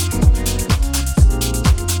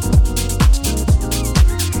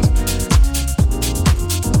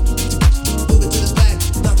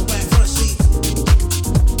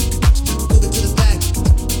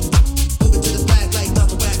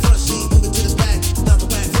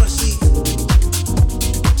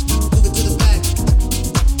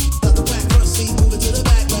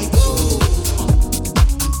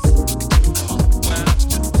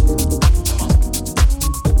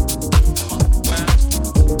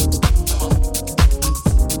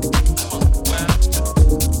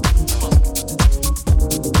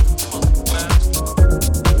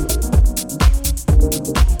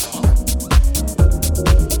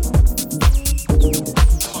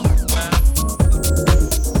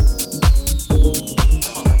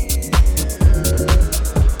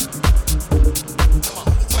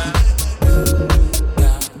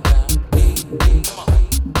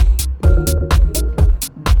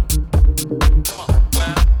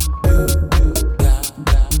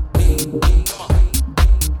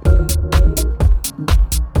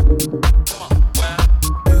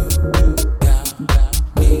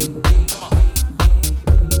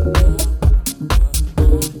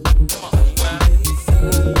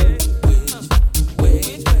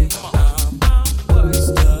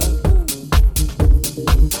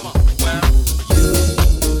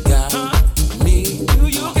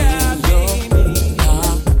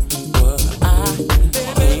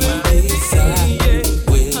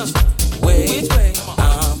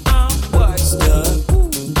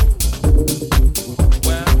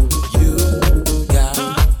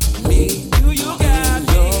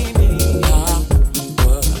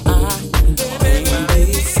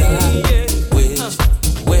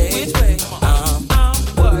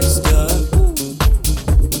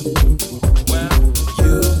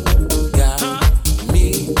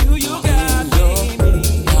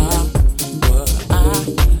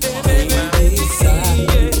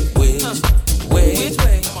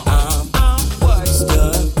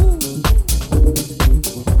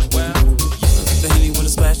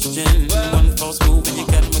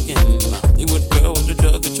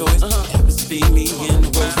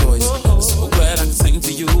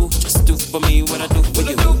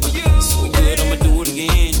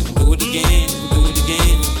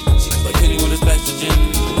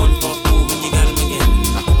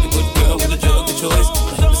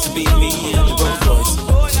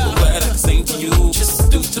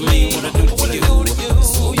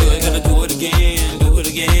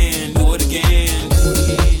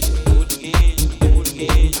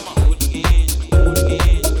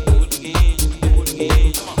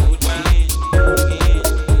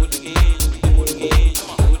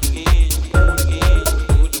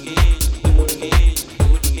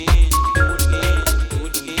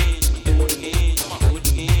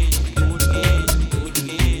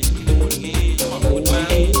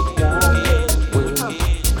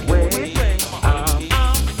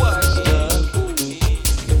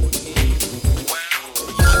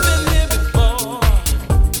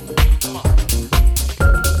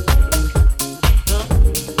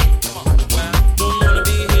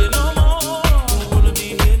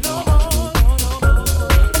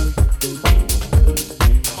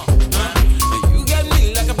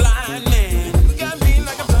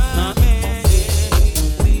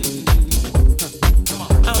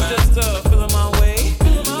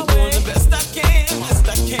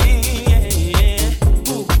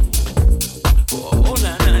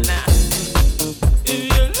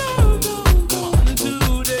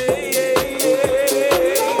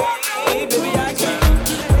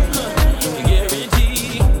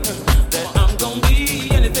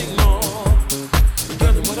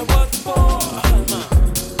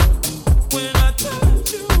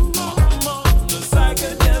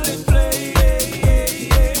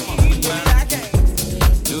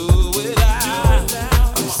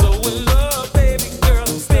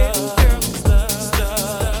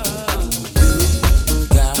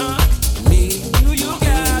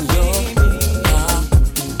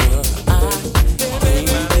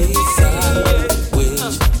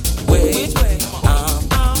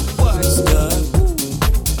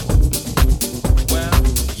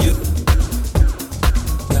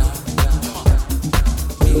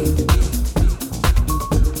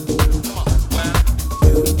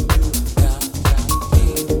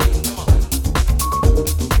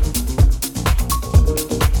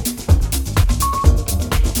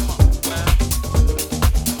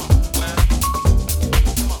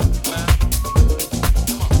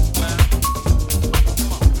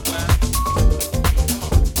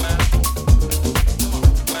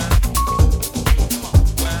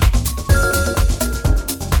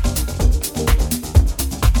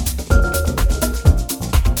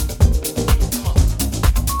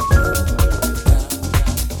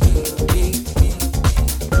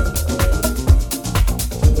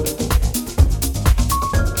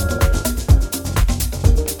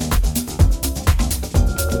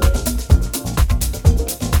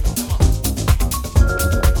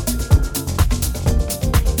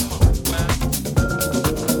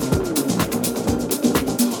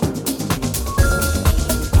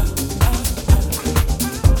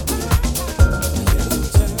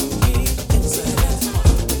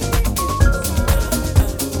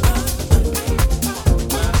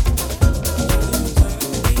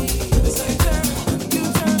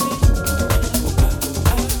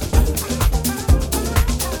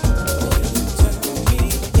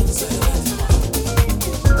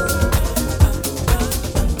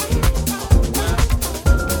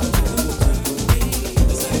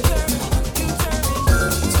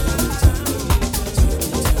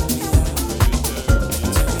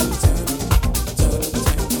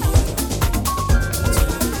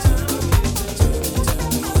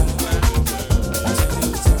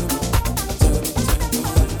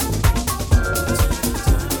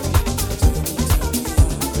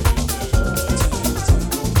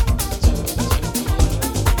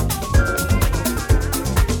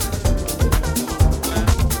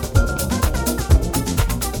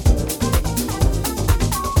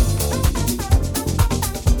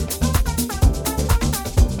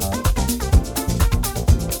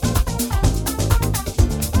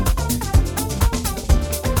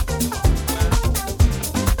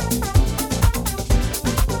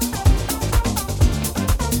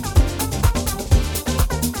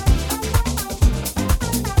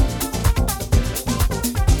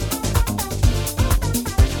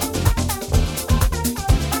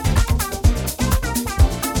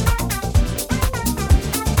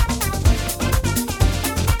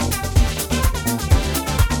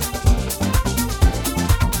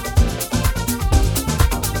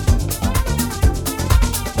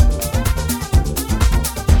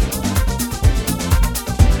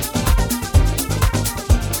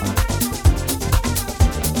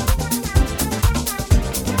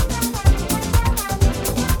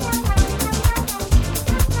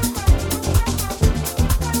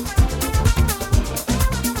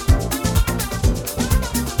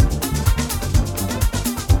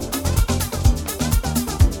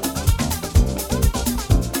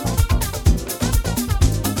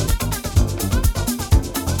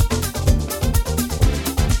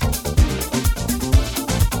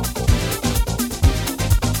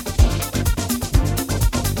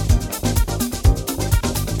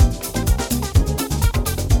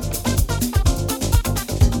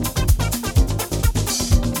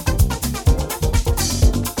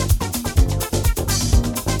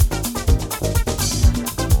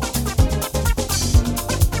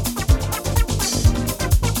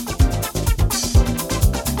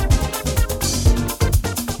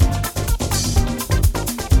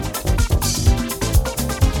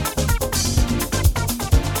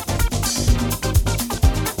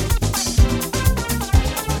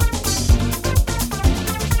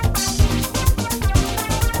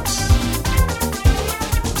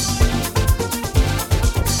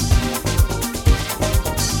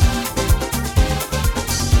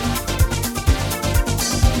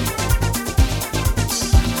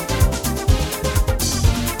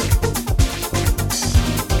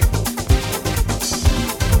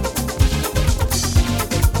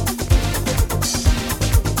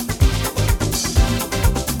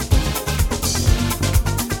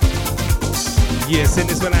 Send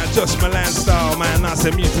this one out Josh Milan style, man. Nice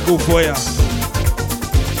and musical for ya.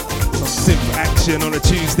 Some simple action on a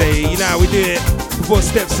Tuesday. You know how we do it. Before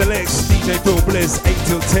Step Selects, DJ Phil Bliss, 8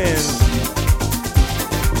 till 10.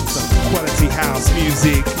 Some quality house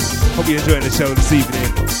music. Hope you're enjoying the show this evening.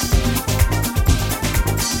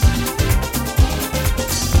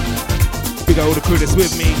 Big up all the crew that's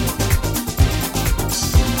with me.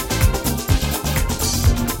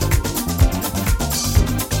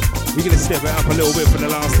 We're gonna step it up a little bit for the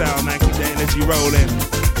last hour, man. Keep the energy rolling.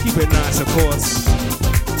 Keep it nice, of course.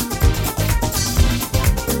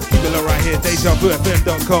 Keep it low right here,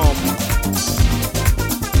 DejaVuFM.com.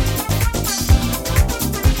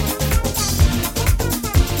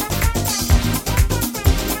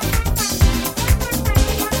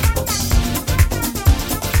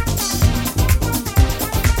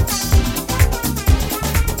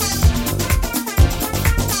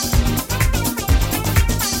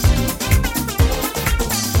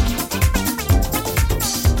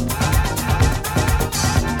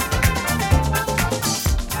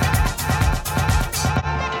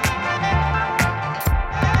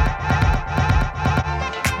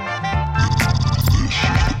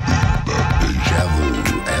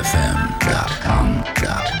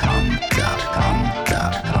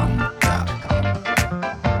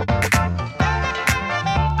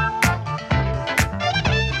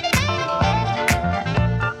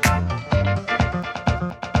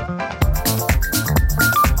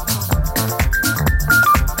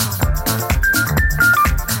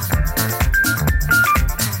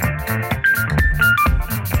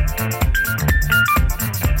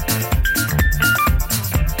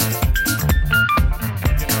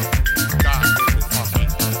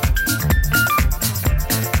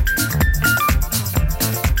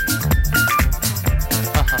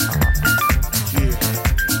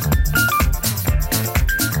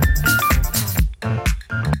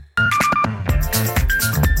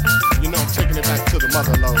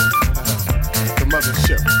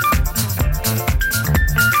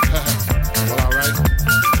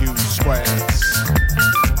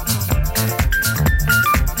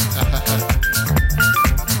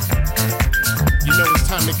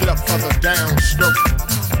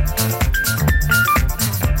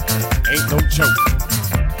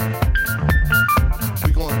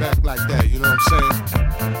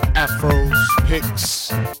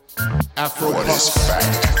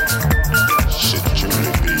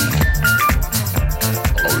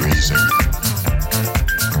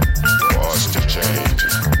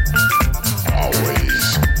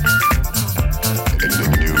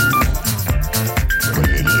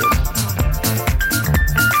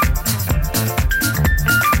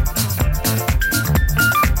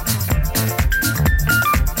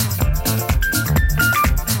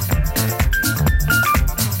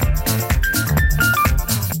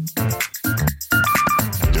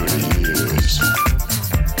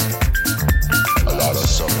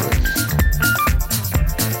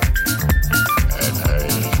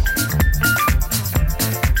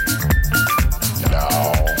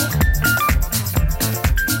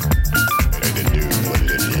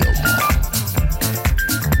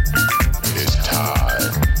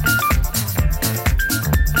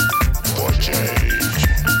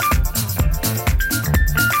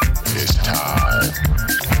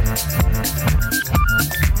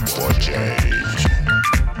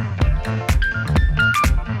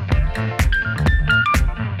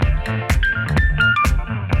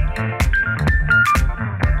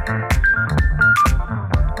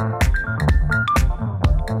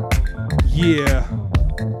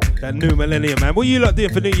 New millennium, man. What are you lot doing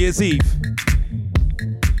for New Year's Eve?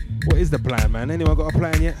 What is the plan, man? Anyone got a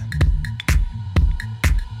plan yet?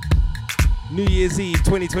 New Year's Eve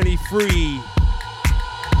 2023.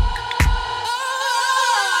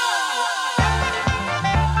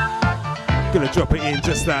 Gonna drop it in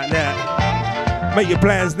just like that. Make your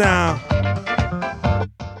plans now.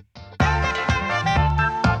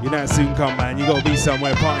 You know it soon come, man. You gotta be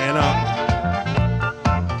somewhere partying up.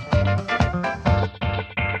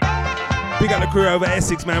 Big up the crew over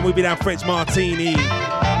Essex, man. We'll be down French Martini,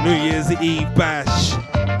 New Year's Eve bash.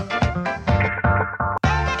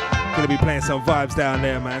 Gonna be playing some vibes down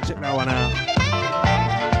there, man. Check that one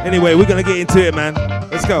out. Anyway, we're gonna get into it, man.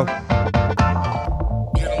 Let's go.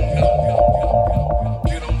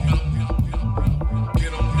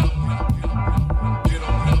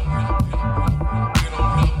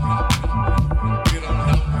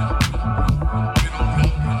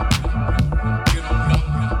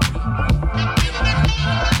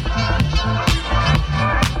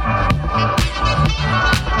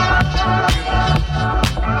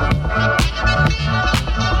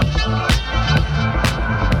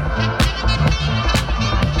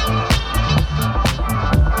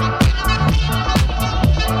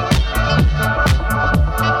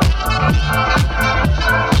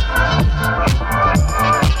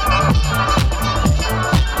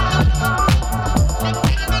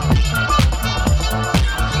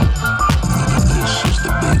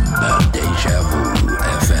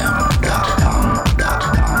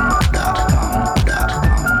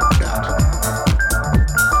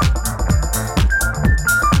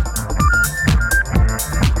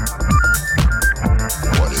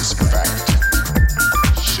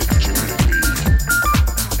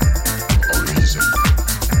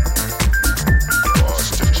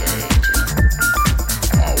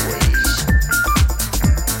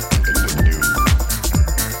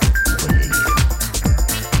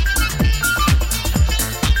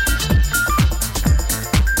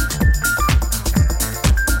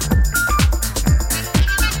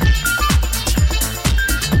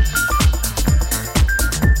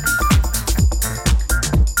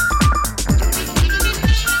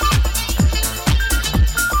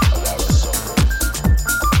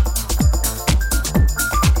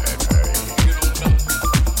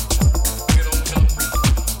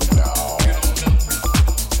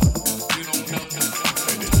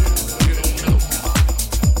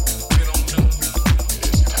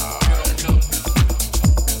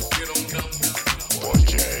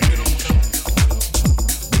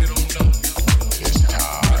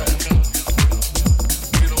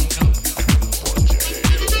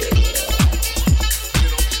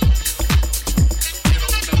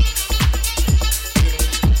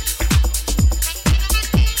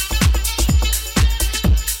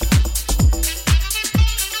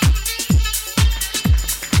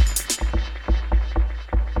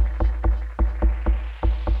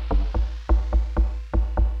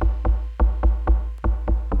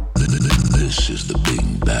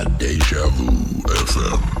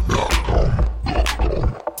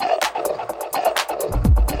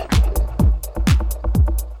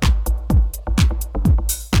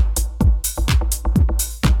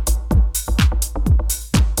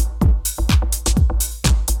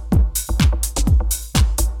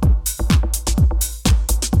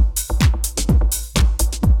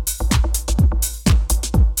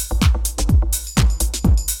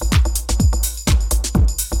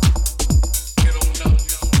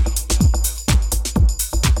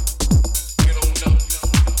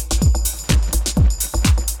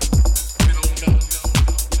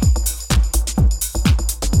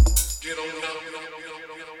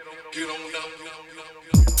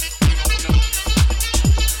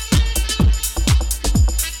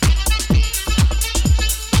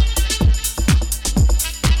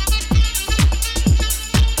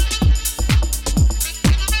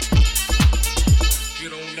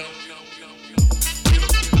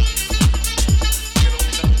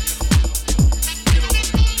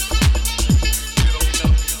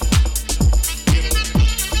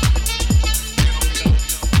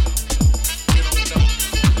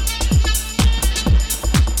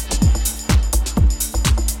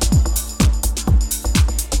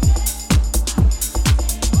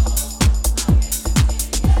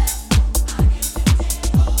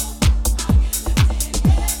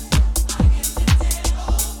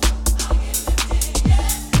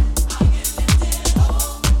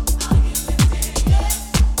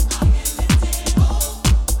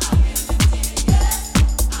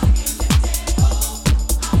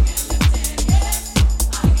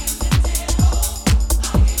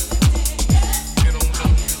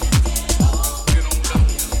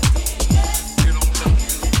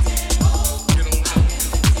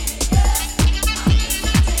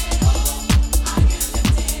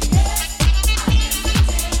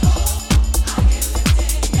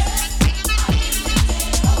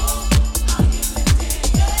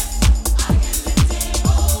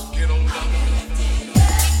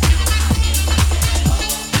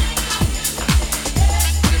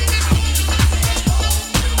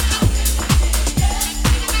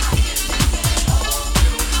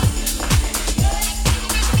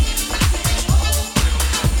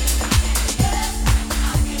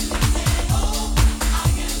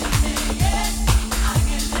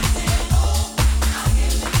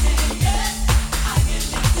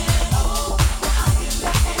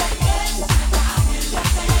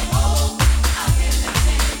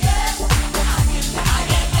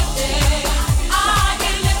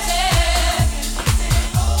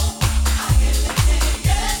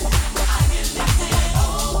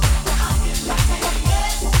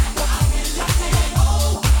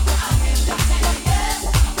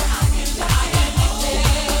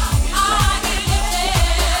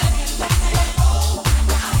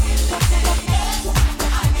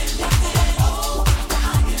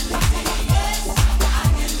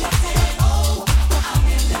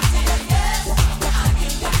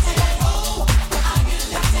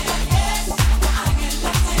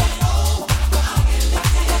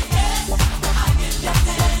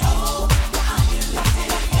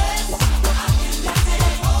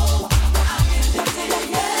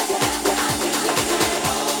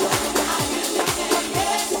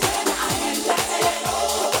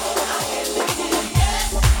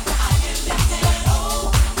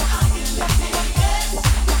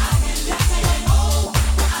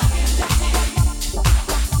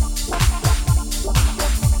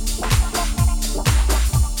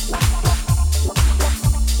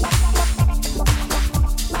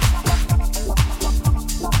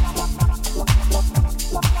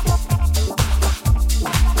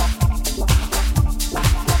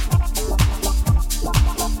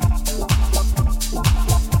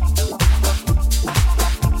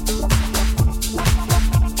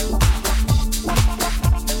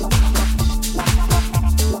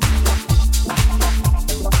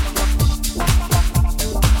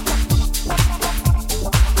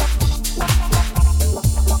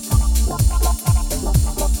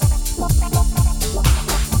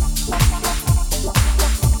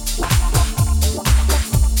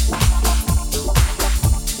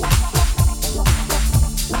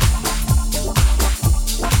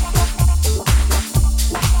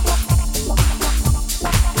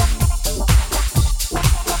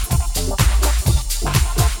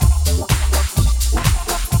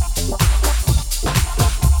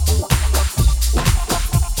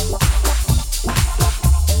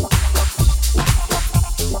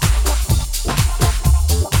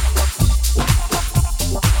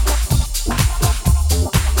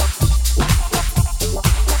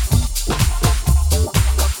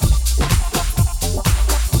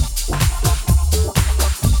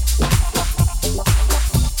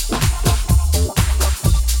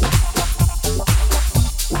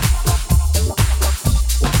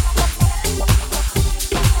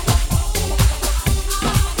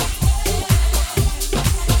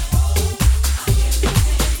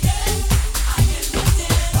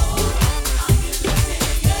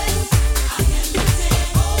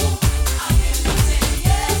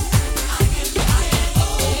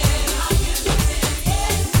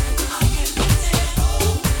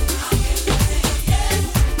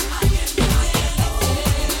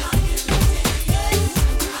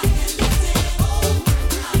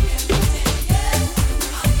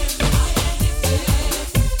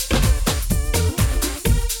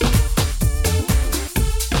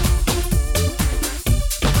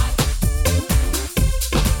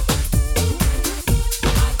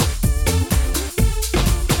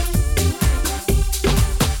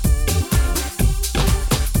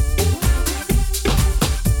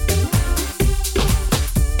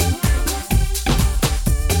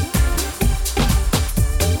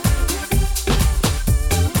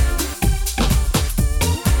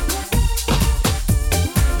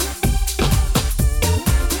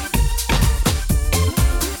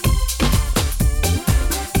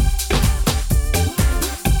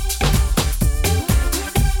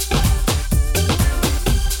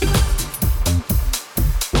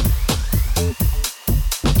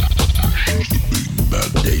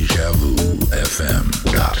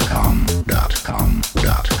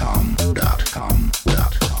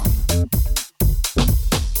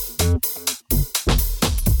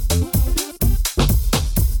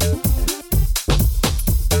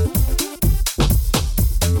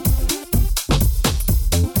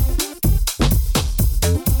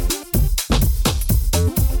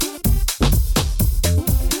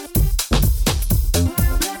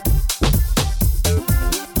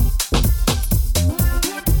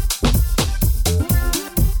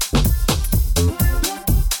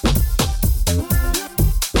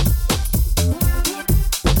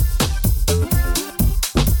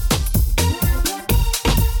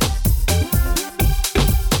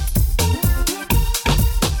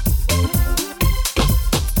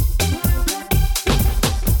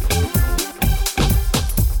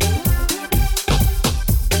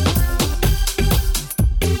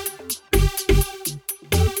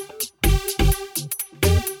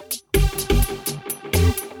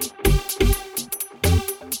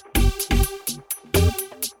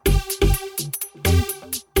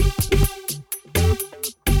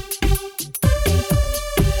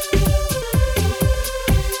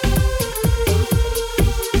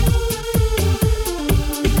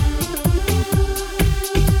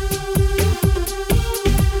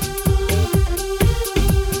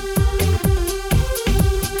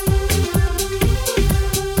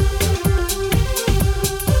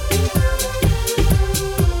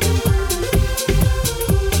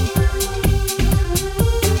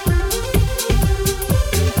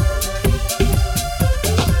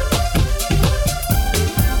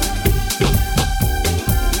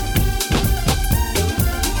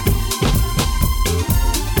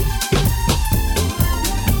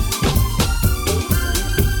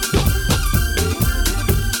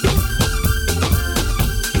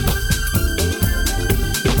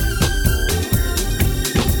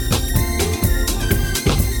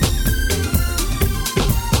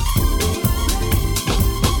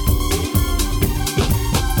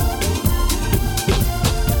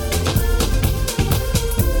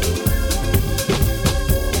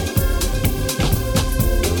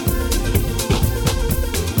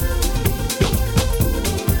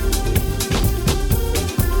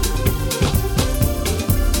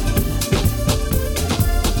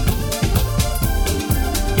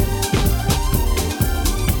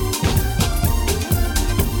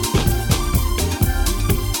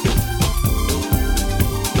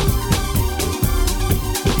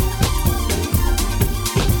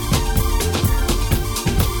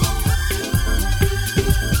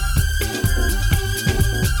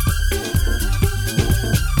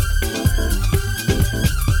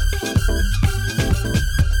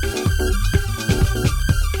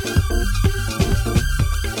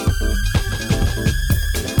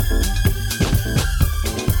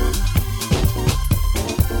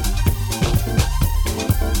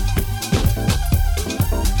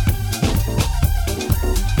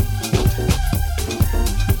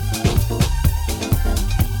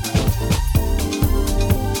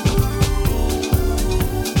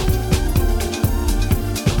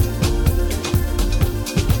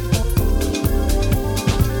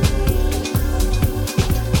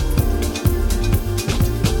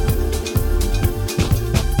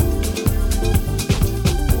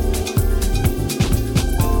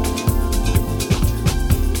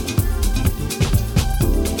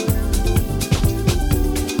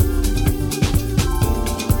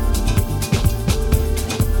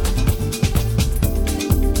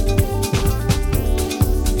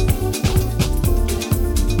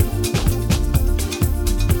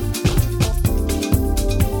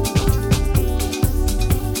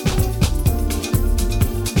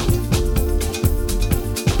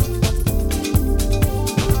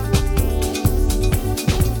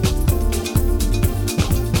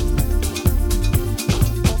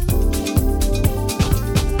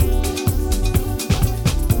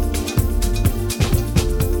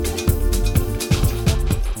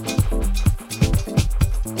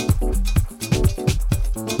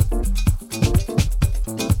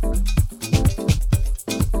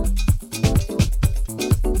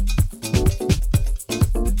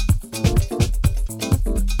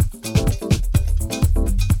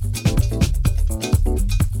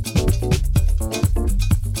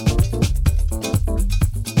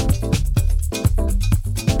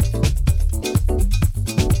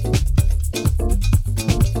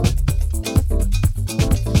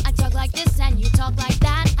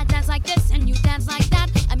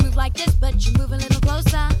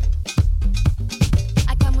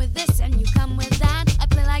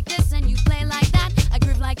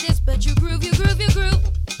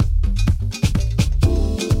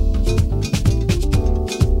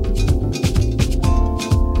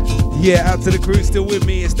 Yeah, out to the crew still with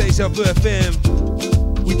me. It's Deja Vu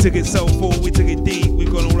FM. We took it soulful, we took it deep.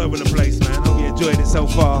 We've gone all over the place, man. Hope you enjoyed it so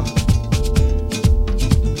far.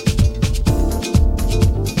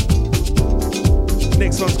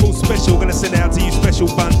 Next one's called Special. Gonna send it out to you, special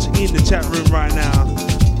bunch, in the chat room right now.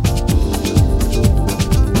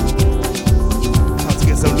 Have to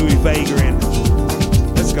get some Louis Vega in.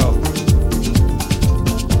 Let's go.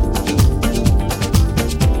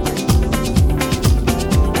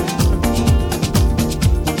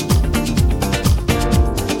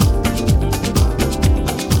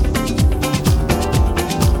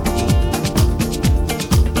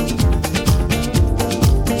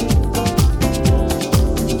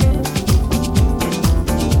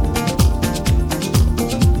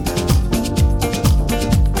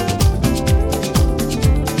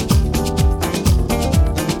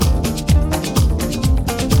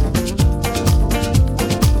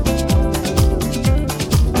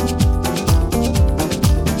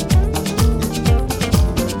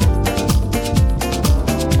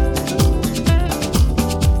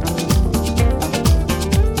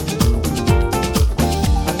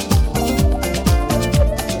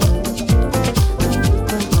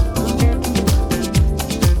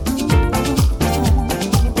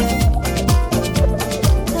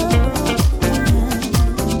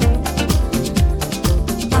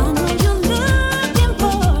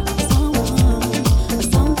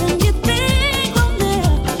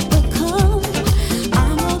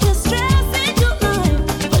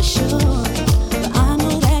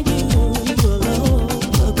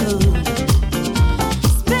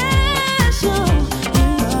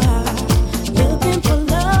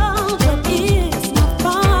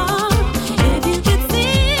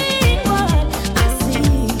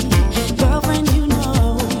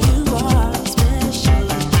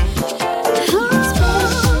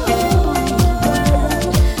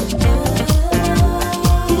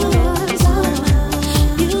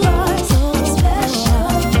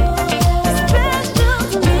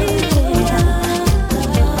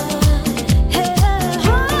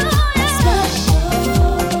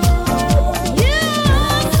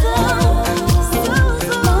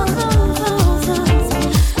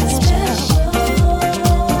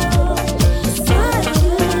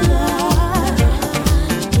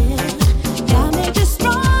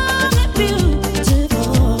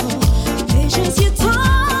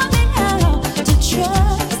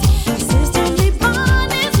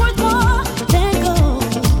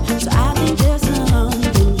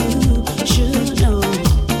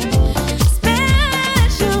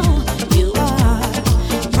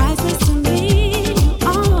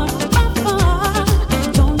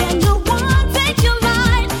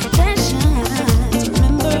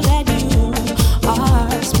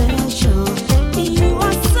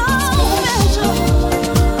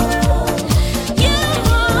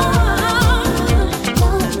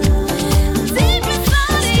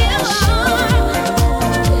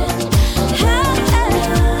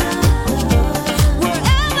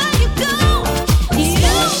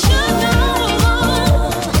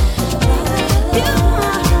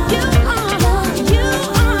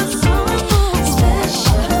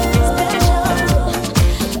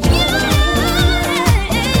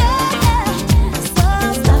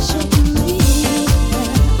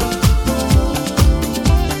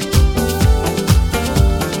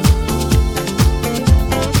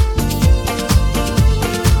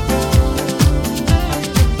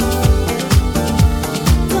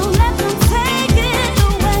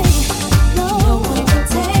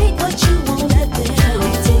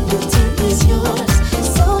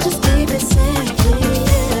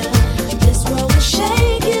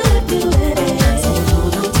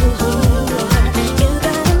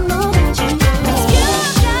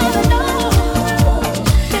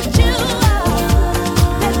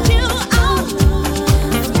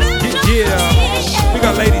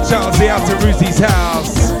 Out to Ruthie's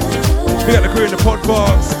house. We got the crew in the pod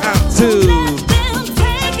box. Out to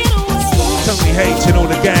Tony H and all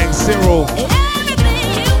the gang. Cyril.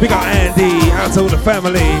 We got Andy. Out to all the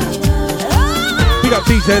family. We got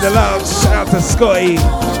DJ Deluxe. Out to Scotty.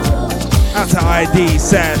 Out to ID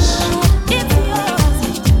Sash.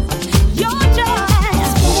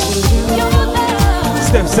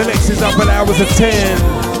 Steph Selects is up at hours of 10.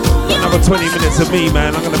 Got another 20 minutes of me,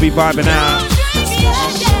 man. I'm gonna be vibing out.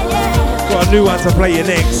 Got a new one to play you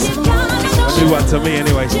next. A new one to me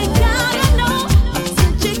anyway.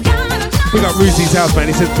 We got Ruzy's house, man.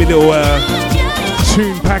 He sent me little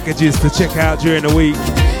tune packages to check out during the week.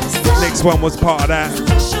 Next one was part of that.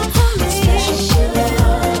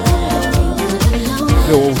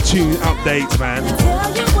 Little tune updates, man.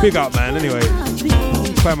 Big up, man. Anyway,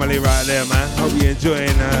 family right there, man. Hope you're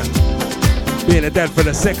enjoying being a dad for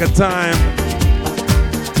the second time.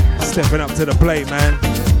 Stepping up to the plate, man.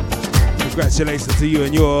 Congratulations to you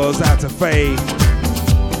and yours. Out to Faye.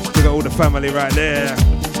 We got all the family right there.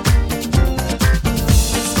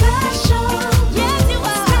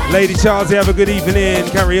 Lady Charles, have a good evening.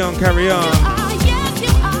 Carry on, carry on.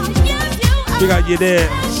 We got you there.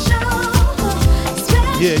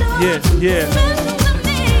 Yeah.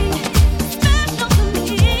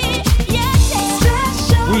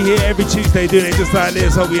 We here every Tuesday doing it just like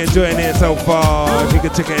this. Hope you're enjoying it so far. If you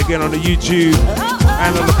could check it again on the YouTube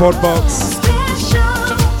and on the Podbox.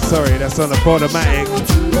 Sorry, that's on the Podomatic.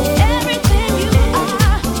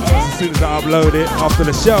 As soon as I upload it after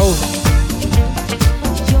the show.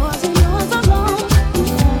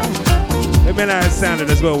 Let me know how it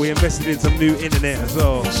sounded as well. We invested in some new internet as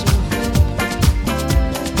well.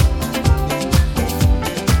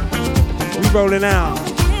 We rolling out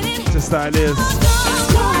just like this.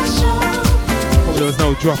 Hope there was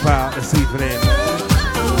no dropout this evening.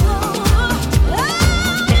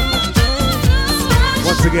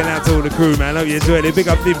 Once again, out to all the crew, man. Hope you enjoyed it. Big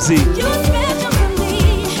up Nipsey.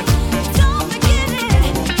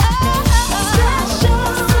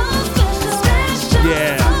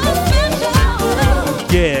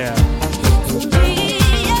 Yeah.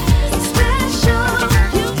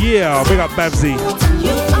 Yeah, big up Babsy.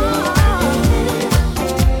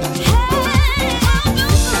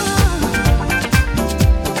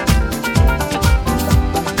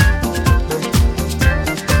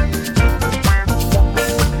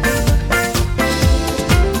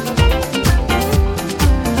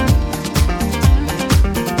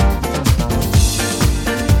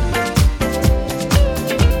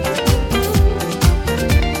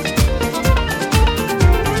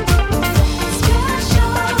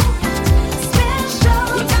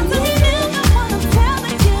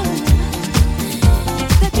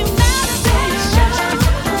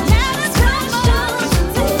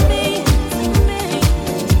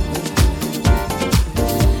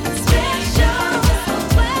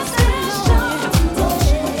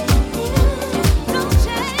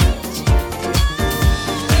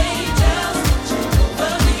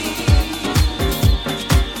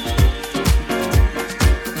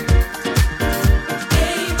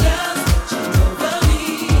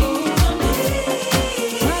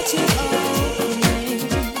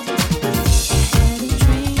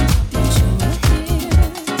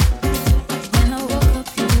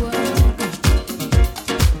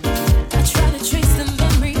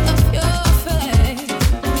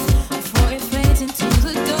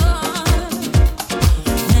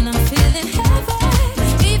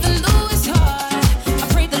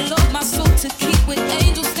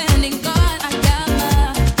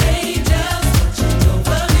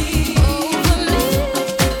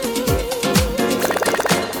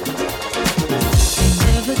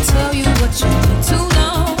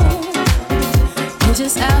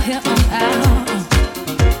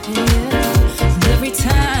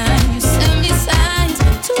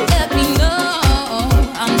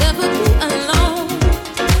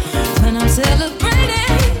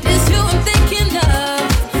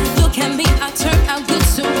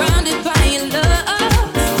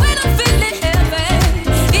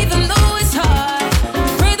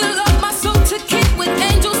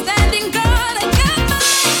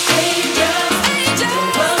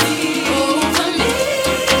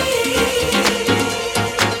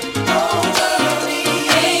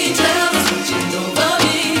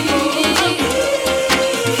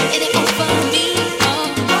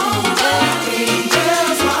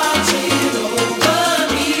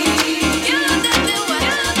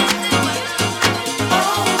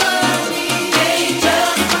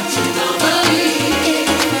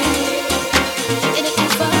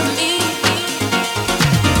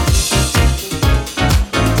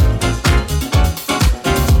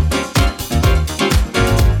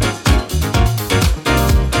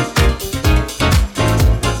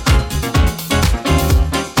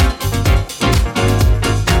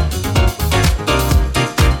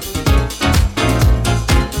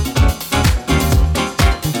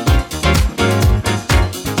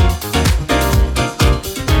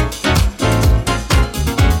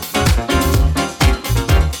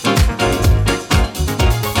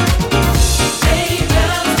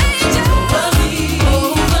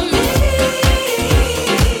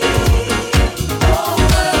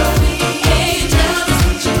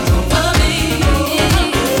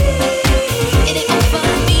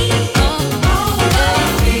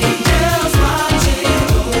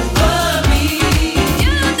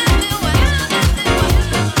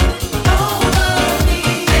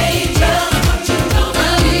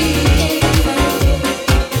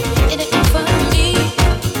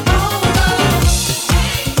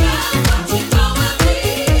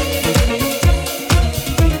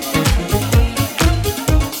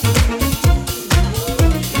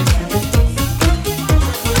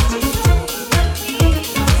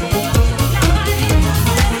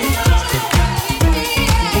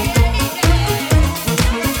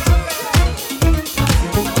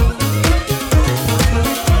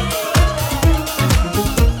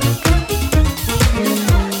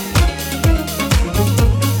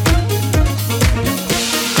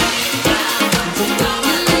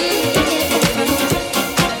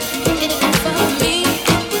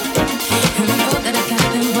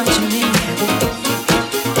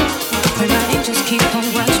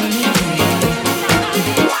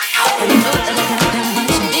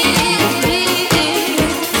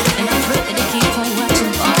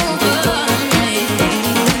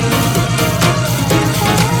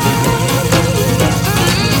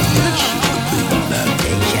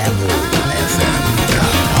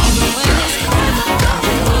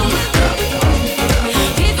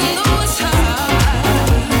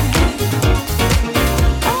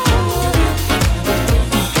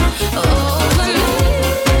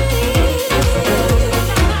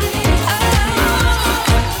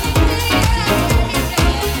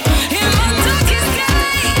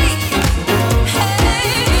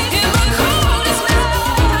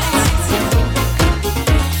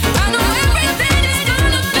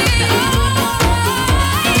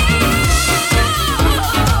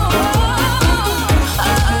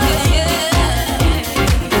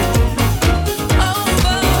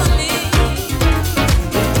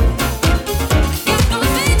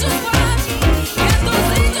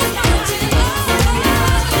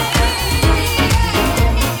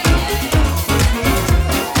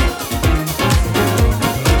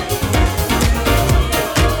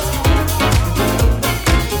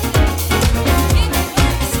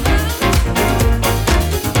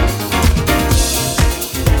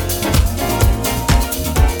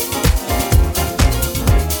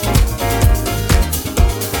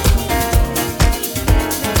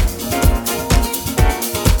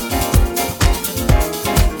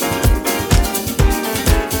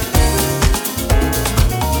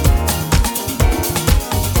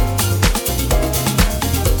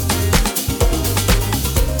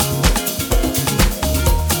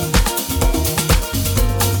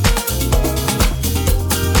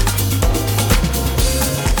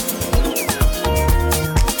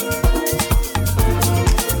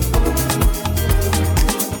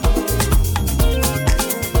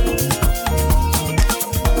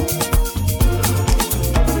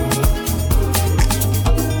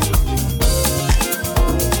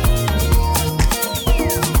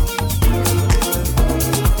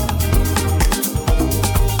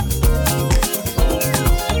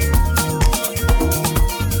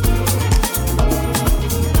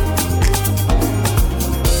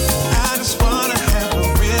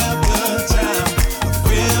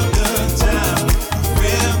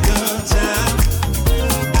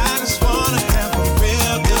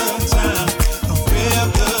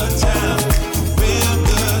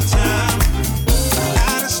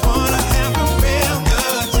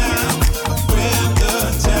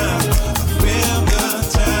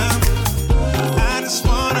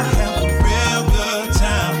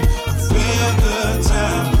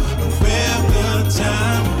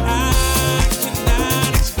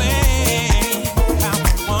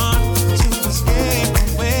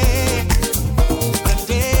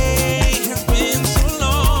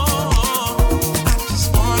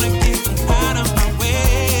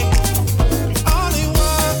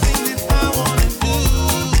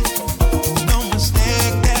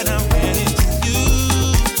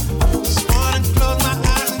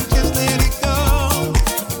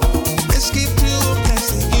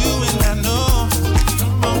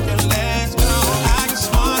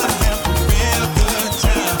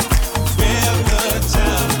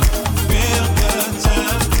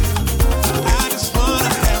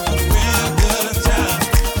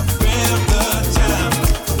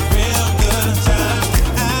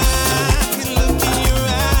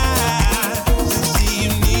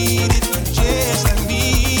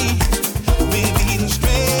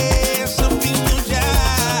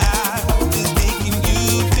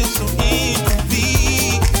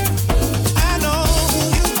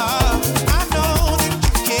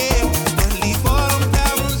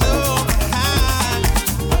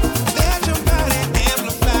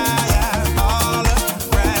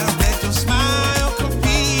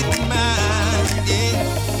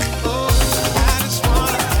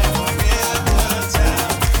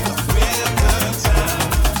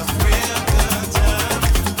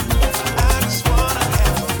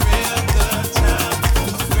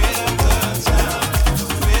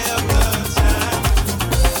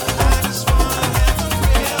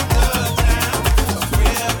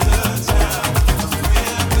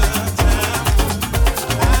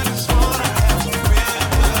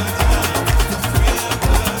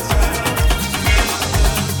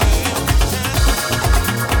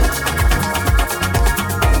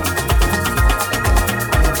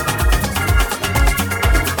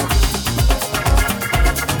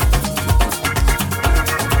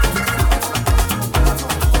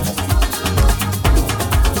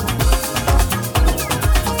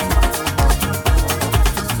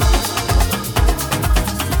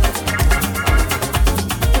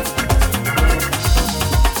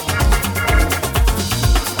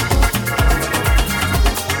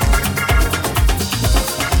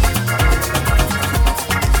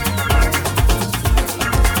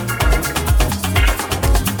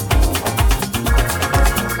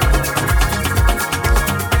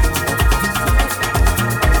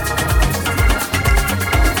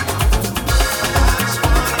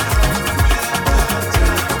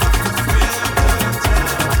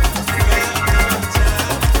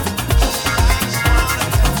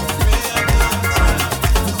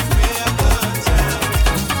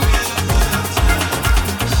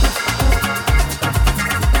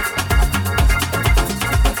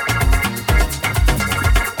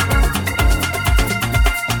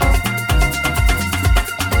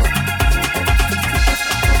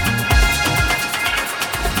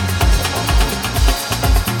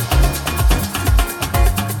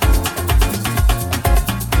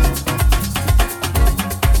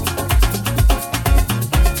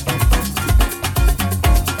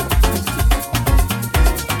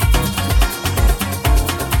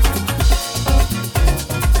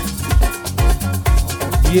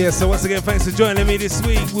 Yeah, so once again, thanks for joining me this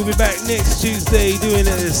week. We'll be back next Tuesday doing it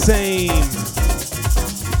the same.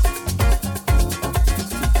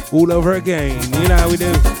 All over again. You know how we do.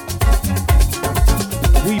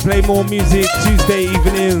 We play more music Tuesday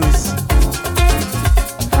evenings.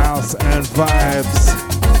 House and vibes.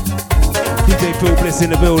 DJ Phil Bliss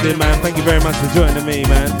in the building, man. Thank you very much for joining me,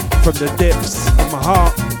 man. From the depths of my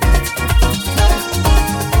heart.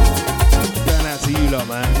 Going out to you lot,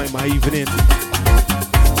 man. Make my evening.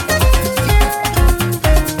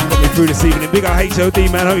 Got me through this evening. Big up HOD,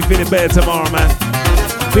 man. Hope you're feeling better tomorrow, man.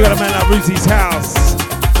 Big up a man like Rosie's house.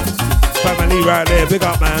 Family right there. Big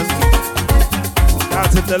up, man.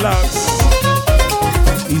 Out to Deluxe.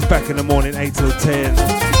 He's back in the morning, 8 till 10.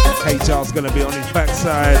 HR's gonna be on his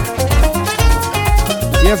backside.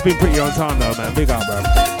 He has been pretty on time though, man. Big up, bro.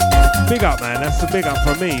 Big up, man. That's a big up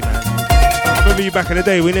from me, man. I remember you back in the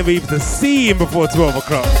day, we never used to see him before 12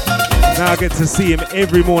 o'clock. Now I get to see him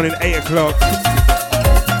every morning, 8 o'clock,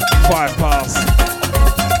 5 past.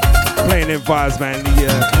 Playing them vibes, man. He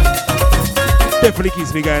definitely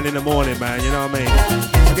keeps me going in the morning, man. You know what I mean?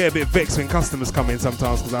 I get a bit vexed when customers come in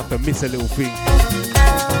sometimes because I have to miss a little thing.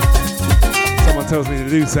 Someone tells me to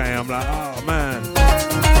do something, I'm like, oh man,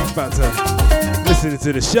 I'm about to listen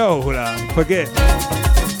to the show, like, forget.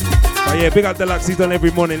 But yeah, big up Deluxe, he's done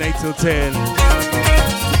every morning, 8 till 10.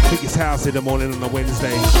 Biggest house in the morning on a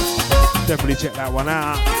Wednesday. Definitely check that one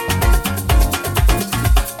out.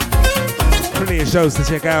 Plenty of shows to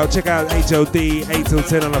check out. Check out HOD, 8 till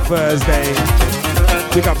 10 on a Thursday.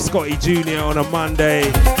 Big up Scotty Jr. on a Monday.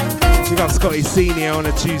 Big up Scotty Senior on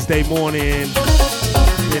a Tuesday morning.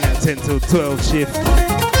 In that 10 till 12 shift.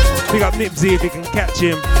 Big up Nipsey if you can catch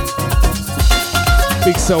him.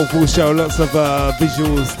 Big soulful show, lots of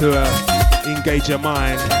visuals to engage your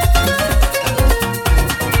mind.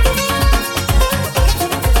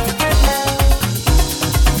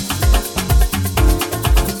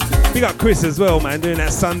 Big up Chris as well, man, doing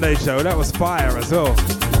that Sunday show. That was fire as well.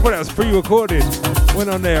 Well, that was pre-recorded. Went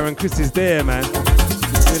on there and Chris is there, man.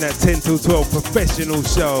 Doing that 10 till 12 professional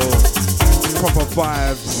show. Proper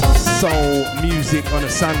vibes, soul music on a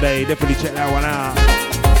Sunday. Definitely check that one out.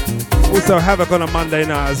 Also Havoc on a Monday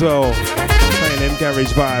night as well. Playing them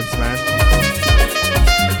garage vibes, man.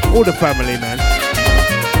 All the family, man.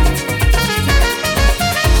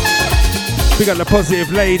 Big up the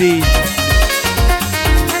Positive Lady.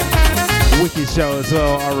 Wicked show as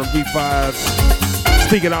well, R&B vibes.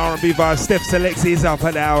 Speaking of R&B vibes, Steph Selects is up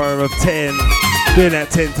at the hour of 10. Doing that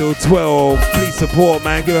 10 till 12. Please support,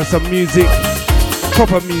 man. Give us some music.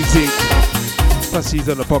 Proper music. Plus she's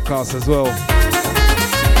on the podcast as well.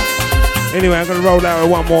 Anyway, I'm going to roll out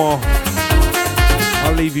with one more.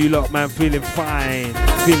 I'll leave you lot, man, feeling fine.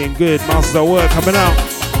 Feeling good. Masters of Work coming out.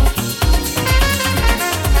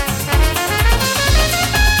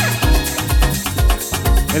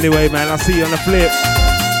 Anyway, man, I'll see you on the flip.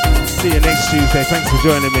 See you next Tuesday. Thanks for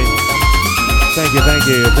joining me. Thank you, thank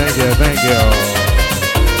you, thank you, thank you.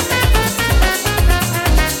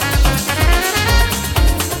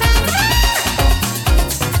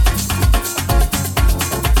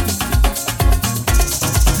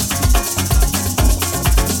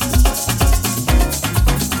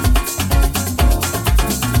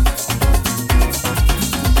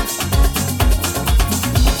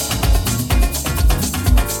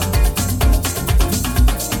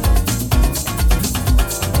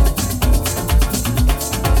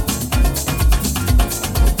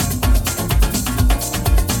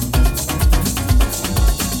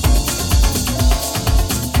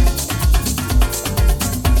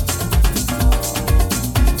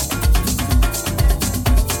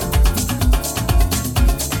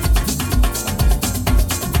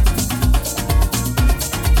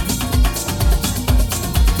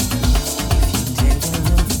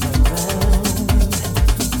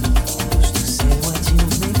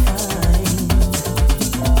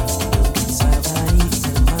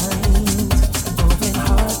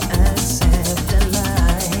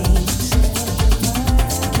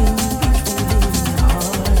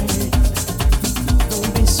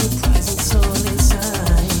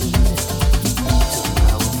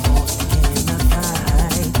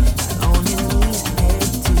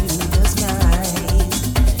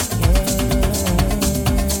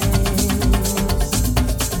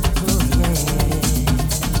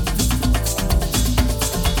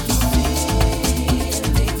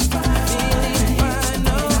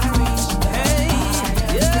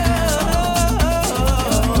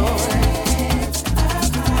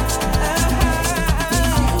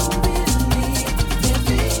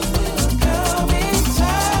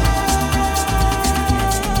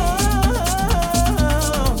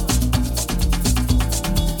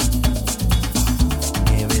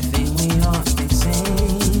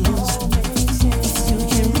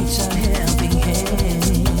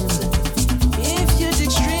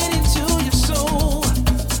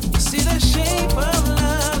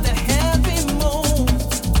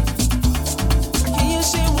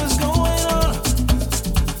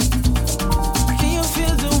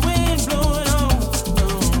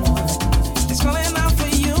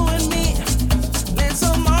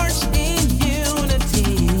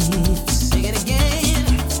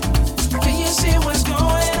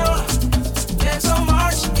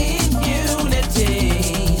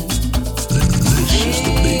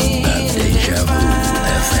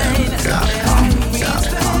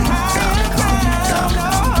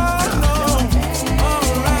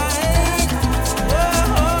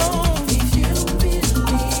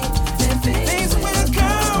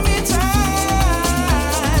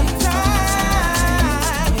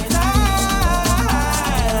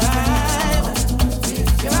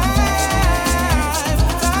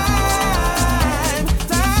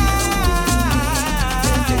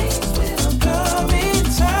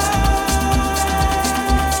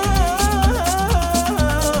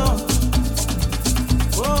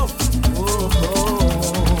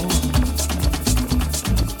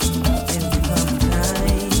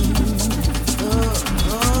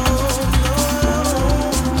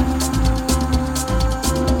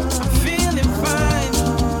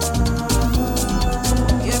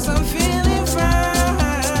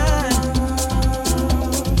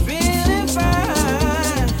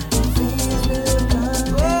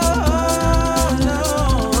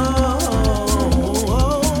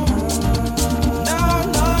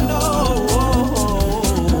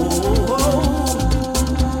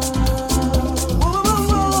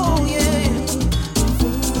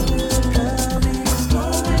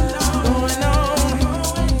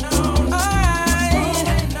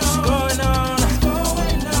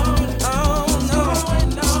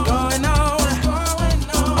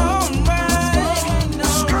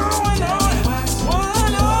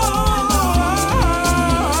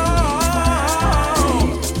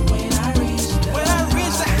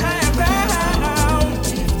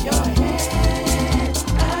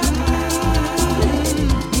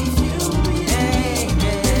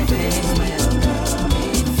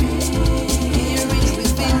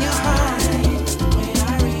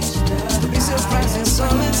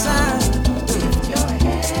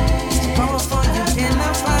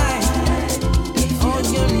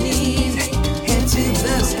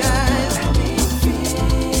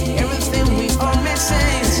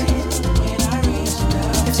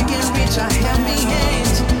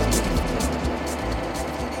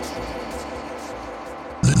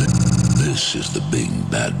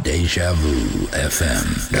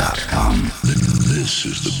 DejaVuFM.com. This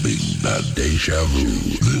is the big bad Deja Vu.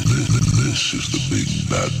 This is the big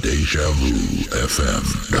bad DejaVuFM.com.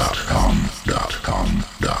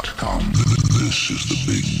 This is the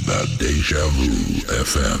big bad DejaVuFM.com.